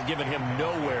far. They've given him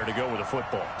nowhere to go with the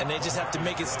football. And they just have to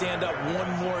make it stand up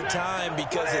one more time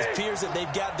because it appears that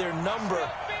they've got their number.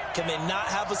 Can they not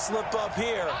have a slip up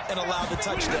here and allow the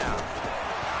touchdown?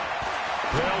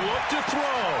 They'll look to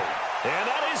throw, and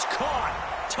that is caught.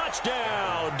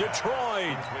 Touchdown,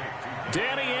 Detroit.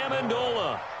 Danny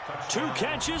Amendola. 2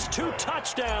 catches, 2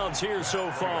 touchdowns here so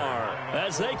far,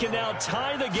 as they can now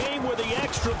tie the game with the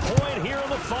extra point here in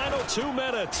the final 2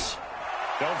 minutes.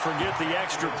 Don't forget the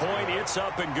extra point. It's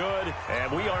up and good,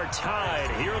 and we are tied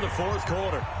here in the 4th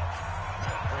quarter.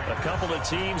 A couple of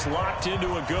teams locked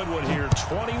into a good one here.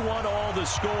 21 all the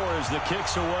score as the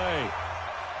kick's away.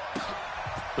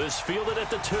 This fielded at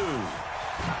the 2.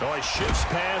 Oh, he shifts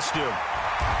past him.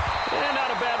 And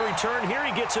not a bad return here.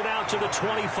 He gets it out to the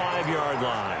 25-yard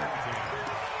line.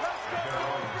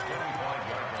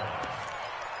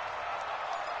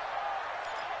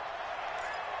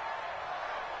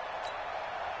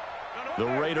 The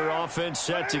Raider offense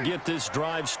set to get this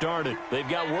drive started. They've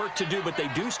got work to do, but they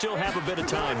do still have a bit of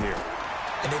time here.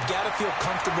 And they've got to feel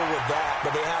comfortable with that,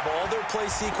 but they have all their play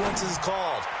sequences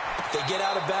called. If they get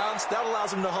out of bounds, that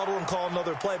allows them to huddle and call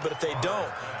another play. But if they don't,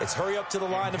 it's hurry up to the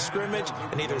line of scrimmage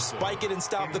and either spike it and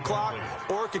stop the clock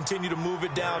or continue to move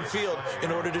it downfield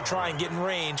in order to try and get in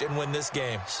range and win this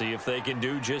game. See if they can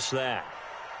do just that.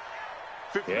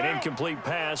 An incomplete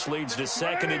pass leads to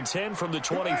 2nd and 10 from the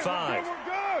 25.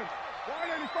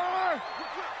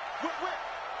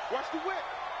 Watch the whip.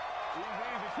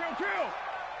 Kill.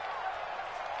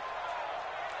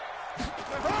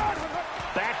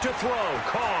 Back to throw,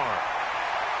 Carr.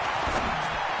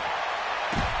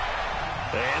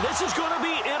 And this is going to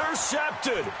be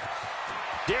intercepted.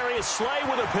 Darius Slay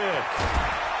with a pick.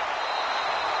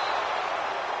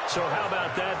 So how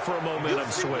about that for a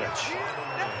momentum switch?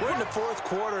 We're in the 4th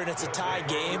quarter, and it's a tie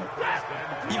game.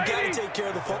 You've got to take care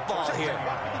of the football here.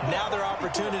 Now their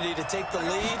opportunity to take the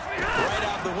lead right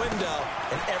out the window,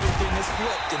 and everything is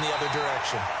flipped in the other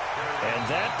direction. And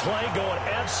that play going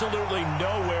absolutely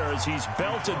nowhere as he's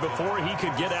belted before he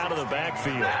could get out of the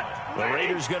backfield. The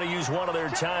Raiders going to use one of their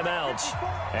timeouts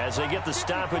as they get the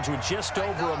stoppage with just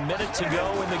over a minute to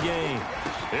go in the game.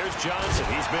 There's Johnson.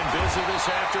 He's been busy this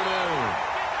afternoon.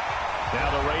 Now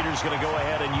the Raiders going to go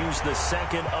ahead and use the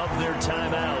 2nd of their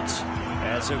timeouts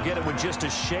as they'll get it with just a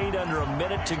shade under a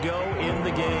minute to go in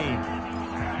the game.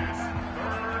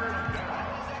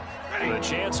 The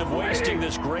chance of wasting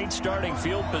this great starting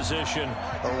field position,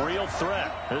 a real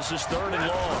threat. This is 3rd and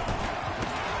long.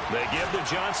 They give to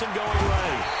Johnson going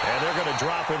right, and they're going to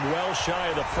drop him well shy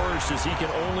of the 1st as he can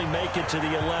only make it to the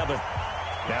 11th.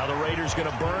 Now the Raiders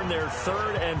going to burn their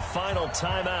 3rd and final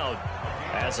timeout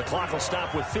as the clock will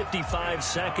stop with 55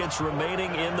 seconds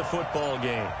remaining in the football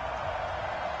game.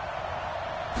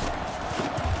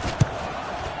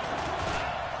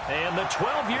 And the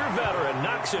 12-year veteran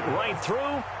knocks it right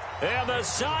through. And the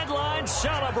sideline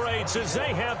celebrates as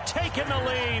they have taken the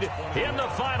lead in the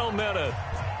final minute.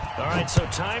 All right, so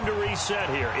time to reset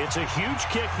here. It's a huge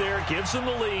kick there, gives them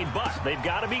the lead, but they've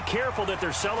got to be careful that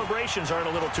their celebrations aren't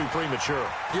a little too premature.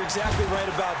 You're exactly right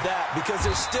about that, because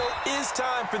there still is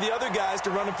time for the other guys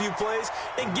to run a few plays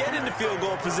and get into field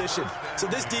goal position. So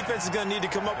this defense is going to need to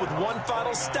come up with one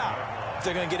final stop if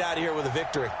they're going to get out of here with a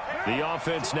victory. The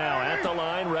offense now at the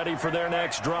line, ready for their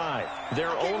next drive.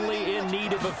 They're only in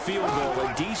need of a field goal,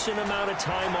 a decent amount of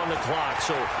time on the clock,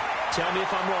 so Tell me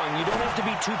if I'm wrong. You don't have to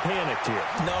be too panicked here.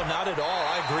 No, not at all.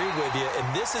 I agree with you. And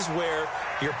this is where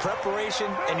your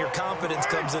preparation and your confidence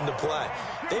comes into play.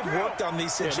 They've worked on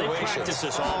these situations. They practice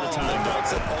this all the time. They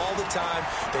practice it all the time.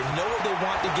 They know what they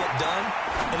want to get done.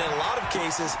 And in a lot of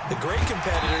cases, the great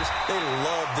competitors, they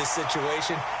love this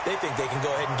situation. They think they can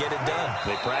go ahead and get it done.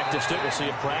 They practiced it. We'll see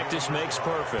if practice makes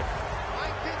perfect.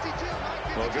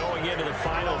 Well, going into the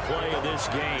final play of this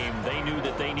game, they knew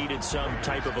that they needed some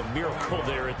type of a miracle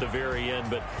there at the very end,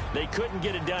 but they couldn't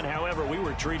get it done. However, we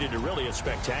were treated to really a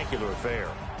spectacular affair.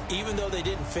 Even though they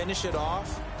didn't finish it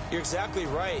off, you're exactly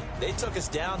right. They took us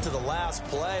down to the last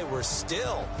play. We're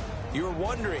still, you were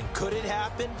wondering, could it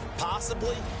happen?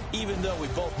 Possibly, even though we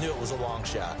both knew it was a long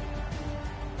shot.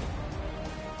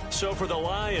 So for the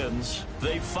Lions,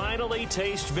 they finally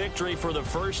taste victory for the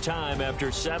first time after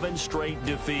 7 straight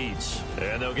defeats.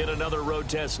 And they'll get another road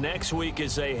test next week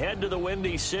as they head to the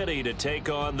Windy City to take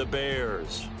on the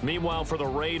Bears. Meanwhile, for the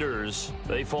Raiders,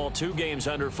 they fall 2 games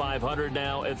under 500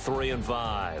 now at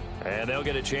 3-5. And they'll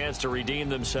get a chance to redeem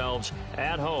themselves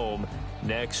at home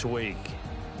next week.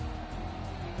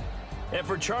 And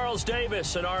for Charles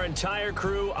Davis and our entire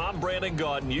crew, I'm Brandon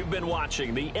Gaudin. You've been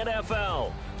watching the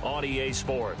NFL on EA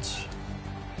Sports.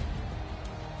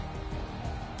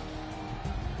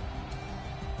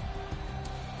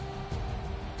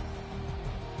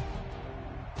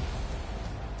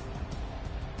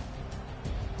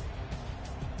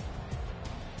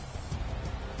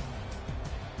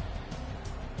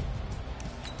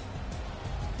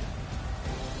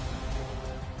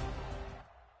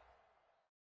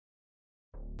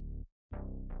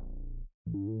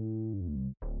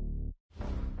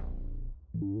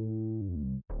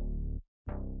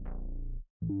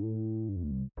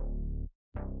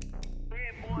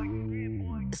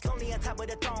 It's lonely on top of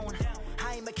the throne.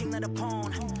 I ain't a king of the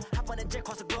pawn. Hop on a jet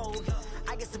across the globe.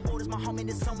 I guess the boat is my home and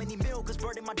there's so many miracles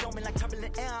burning my dome like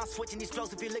turbulent air. I'm switching these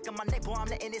flows. If you look at my neck, boy, I'm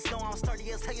letting it snow. I'm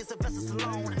sturdy as hell, it's a vessel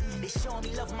alone. They showing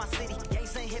me love in my city.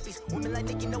 Gangs ain't hippies. Women like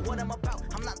Nick, you know what I'm about.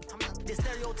 I'm not the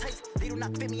stereotypes. They do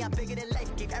not fit me. I'm bigger than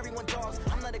life. Give everyone jaws.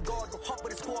 I'm not a guard. Go hard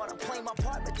with a squad. I'm playing my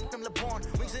part, but them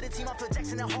LeBron. Rings to the team. I feel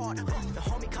Jackson and hard. The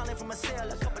homie calling from a cell.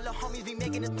 A couple of homies be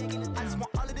making it. I just want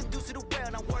all of them dudes to the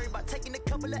well. Not worry about taking a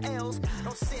couple of L's.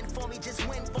 Don't sin for me, just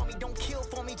win for me. Don't kill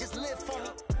for me, just live for me.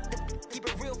 Keep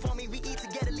it real for me. We eat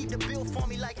together, leave the bill for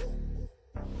me like.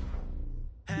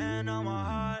 Hand on my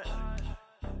heart,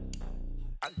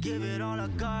 I give it all I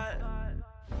got.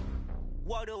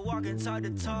 Walk the walk and talk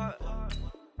the talk.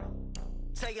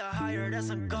 Take it higher, that's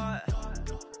a God.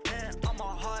 Hand on my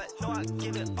heart, no, I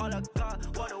give it all I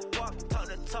got. Walk the walk, talk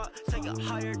the talk. Take it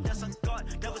higher, that's a God.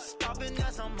 Never stopping,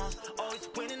 that's a must. Always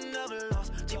winning, never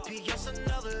lost. GPS, I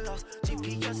never lost.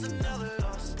 GPS, I never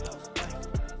lost.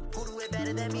 Who do it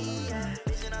better than me? Yeah.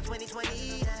 Vision on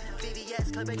 2020. Yeah.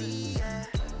 VVS, Clarity. Yeah.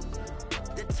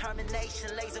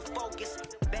 Determination, laser focus.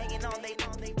 Banging on they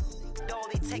door,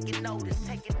 they taking notice.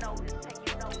 Taking notice.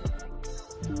 Taking notice.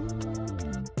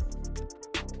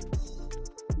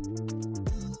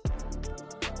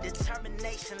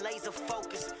 Determination, laser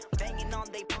focus. Banging on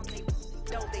they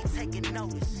door, they taking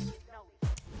notice.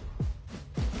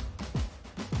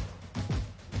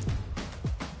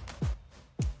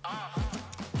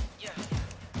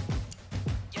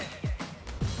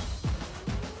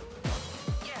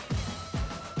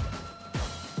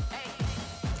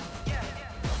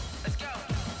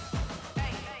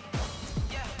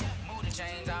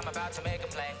 To make a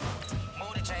play.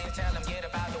 Move the chains, tell them get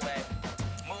about the way.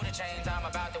 Move the chains, I'm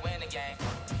about to win the game.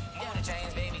 Move the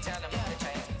chains, baby, tell them move the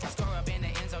chains. I score up in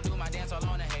the end zone, do my dance all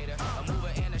on a hater. A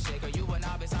mover and a shaker, you a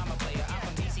novice, I'm a player. I'm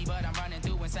from DC, but I'm running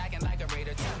through and sacking like a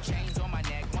raider. 2 chains on my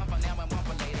neck, one for now and one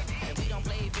for later. If we don't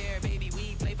play fair, baby,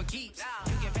 we play for keeps.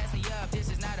 You can pass me up,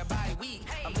 this is not a bye week.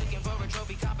 I'm looking for a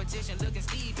trophy competition, looking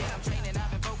steep. Yeah, I'm training,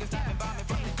 I've been focused, I've been bombing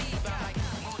from the deep. I'm like,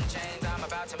 move the chains, I'm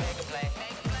about to make a play.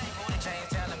 Move the chains,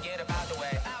 tell them get about the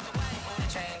way. Move the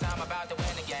chains, I'm about to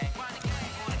win the game.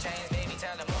 Move the chains, baby,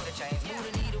 tell them move the chains. Move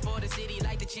the needle for the city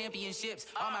like the championships.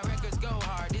 All my records go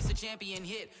hard, this a champion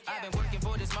hit. I've been working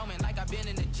for this moment like I've been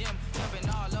in the gym. Jumping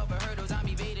all over hurdles, I'm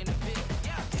evading the pit.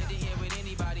 Head to head with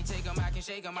anybody, take them, I can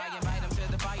shake them. I invite them to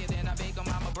the fire, then I bake them,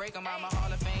 I'ma break them. I'm a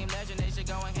Hall of Fame legend, they should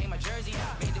go and hang my jersey.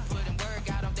 Made to put in work,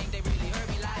 I don't think they really heard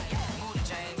me like. Move the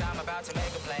chains, I'm about to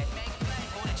make a play.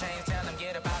 Move the chains, tell them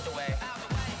get about the way.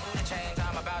 Move the chains,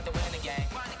 I'm about to win the game.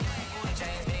 Move the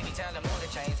chains, baby, tell them move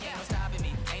the chains. Ain't no stopping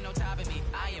me, ain't no topping me.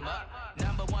 I am up,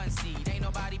 #1 seed, ain't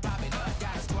nobody popping up.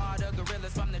 Got a squad of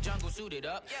gorillas from the jungle suited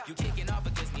up. You kicking off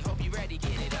against me, hope you ready,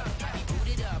 get it up. I be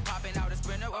booted up, popping out a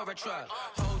sprinter or a truck.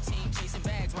 Whole team chasing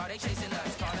bags while they chasing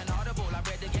us. Calling audible, I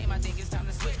read the game, I think it's time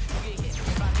to switch. You get hit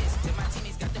if I miss.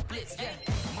 Yeah.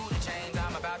 Move the chains,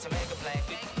 I'm about to make a play.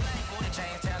 Move the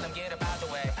chains, tell them get about the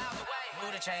way.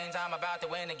 Move the chains, I'm about to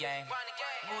win the game.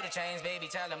 Move the chains, baby,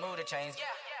 tell them move the chains.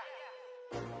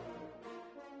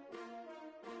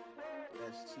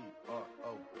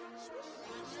 S-T-R-O.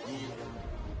 Yeah.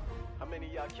 How many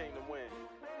of y'all came to win?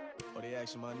 Oh, they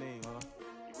asking my name, huh?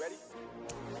 You ready?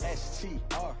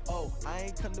 S-T-R-O. I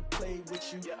ain't come to play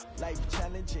with you. Life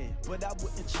challenging, but I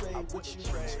wouldn't trade with you.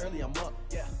 It's early, I'm up.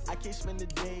 I can't spend the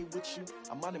day with you.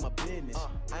 I'm minding my business.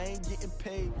 I ain't getting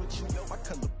paid with you. My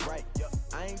color bright.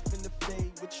 I ain't finna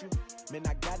fade with you. Man,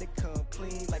 I gotta come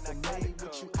clean like I'm made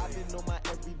with you. I've been on my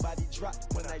everybody drop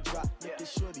when I drop. Look at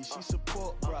shorty, she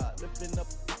support, bruh. Lifting up,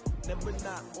 never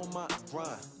not on my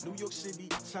grind. New York City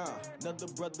time, another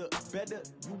brother better,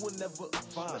 you will never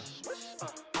find.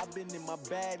 I've been in my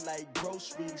bag like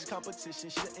groceries. Competition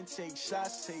shouldn't take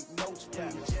shots, take notes,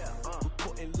 please.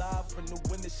 Reporting live from the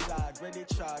winning side. Ready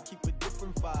to try, keep a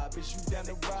different vibe. Is you down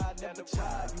the ride, never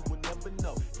tired. You will never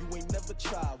know, you ain't never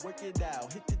tried. Work it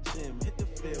out, hit the gym, hit the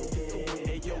field, hit the wind.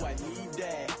 Hey yo, I need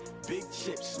that. Big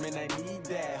chips, man, I need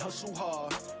that. Hustle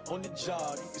hard, on the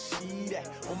job, you can see that.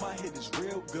 On my hit is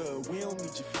real good, we don't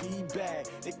need your feedback.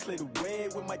 They clear the way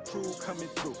with my crew coming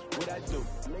through. What I do?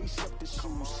 Lace up the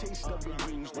shoes, chase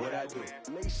W's. What I do?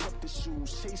 Lace up the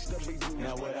shoes, chase W's.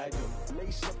 Now what I do?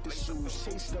 Lace up the shoes,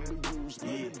 chase W's.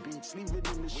 Yeah, beats, leave it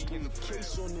in the street,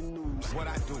 case on the news. What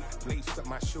I do? Lace up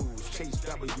my shoes, chase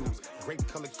W's. Great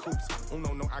colored coops. Oh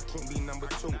no, I can't be number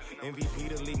 2.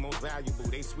 MVP the league most valuable.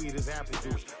 They sweet as apple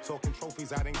juice. Talking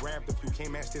trophies, I done grabbed a few.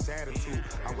 Can't match this attitude.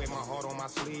 I wear my heart on my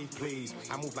sleeve, please.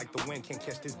 I move like the wind, can't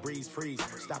catch this breeze. Freeze.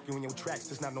 Stop you in your tracks.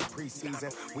 There's not no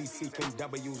preseason. We seeking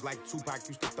W's like Tupac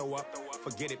used to throw up.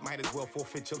 Forget it, might as well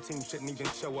forfeit. Your team shouldn't even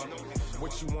show up.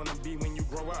 What you wanna be when you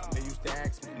grow up? They used to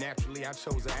ask me. Naturally, I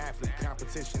chose an athlete.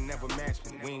 Competition never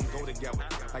matched me. We ain't go together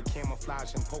like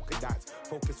camouflage and polka dots.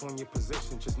 Focus on your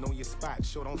position, just know your spot.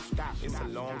 Sure, don't stop. It's a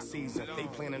long season. They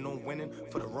planning on winning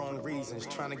for the wrong reasons.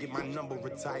 Trying to get my number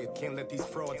retired. Can't let these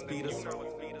frauds beat us.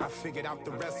 I figured out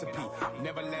the recipe.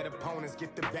 Never let opponents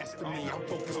get the best of me. I'm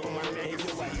focused on my legacy.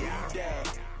 Hey, yo, I need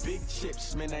that. Big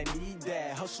chips, man, I need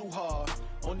that. Hustle hard,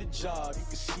 on the job, you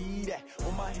can see that.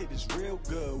 On my hit is real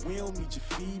good, we don't need your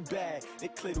feedback. They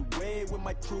clear the way with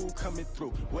my crew coming through.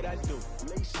 What I do?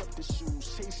 Lace up the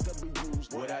shoes, chase W's.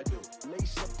 What I do?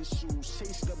 Lace up the shoes,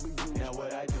 chase W's. Now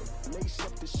what I do? Lace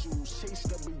up the shoes, chase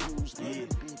W's. Yeah,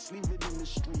 beats, leave it in the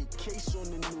street, case on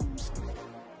the news.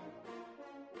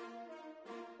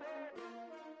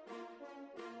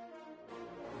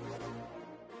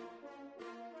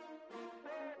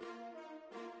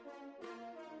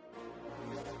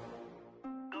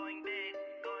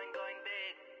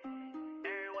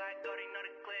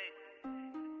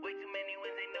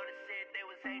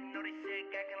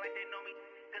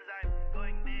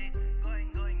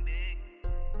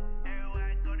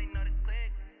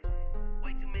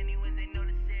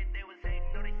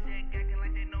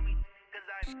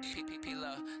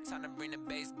 Time to bring the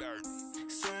bass bird.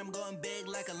 Swear I'm going big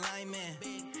like a lineman.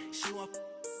 She want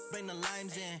bring the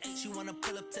limes in. She wanna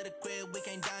pull up to the crib, we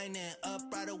can't dine in. Up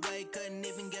right away, couldn't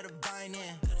even get a vine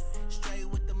in. Straight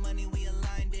with the money we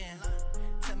aligned in.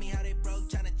 Tell me how they broke,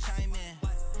 tryna chime in.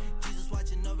 Jesus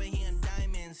watching over here in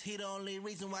diamonds. He the only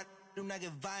reason why I do not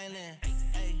get violent.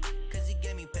 Ay, cause he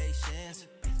gave me patience.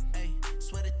 Ay,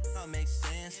 swear that all makes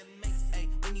sense. Ay,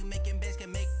 when you making bands,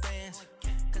 can make friends.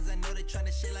 Cause I know they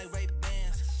tryna shit like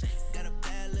Ray-Bans. Got a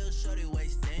bad little shorty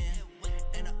wasting.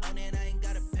 And I own it, I ain't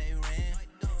gotta pay rent.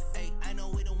 Ay, I know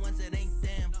we the ones that ain't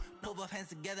them. Put both hands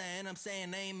together and I'm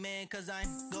saying amen. Cause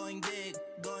I'm going big,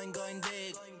 going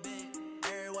big.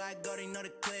 Everywhere I go, they know the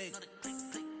click.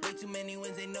 Way too many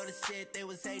wins, they know the shit. They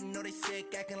was hating, know they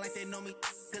sick, acting like they know me.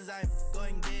 Cause I'm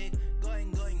going big,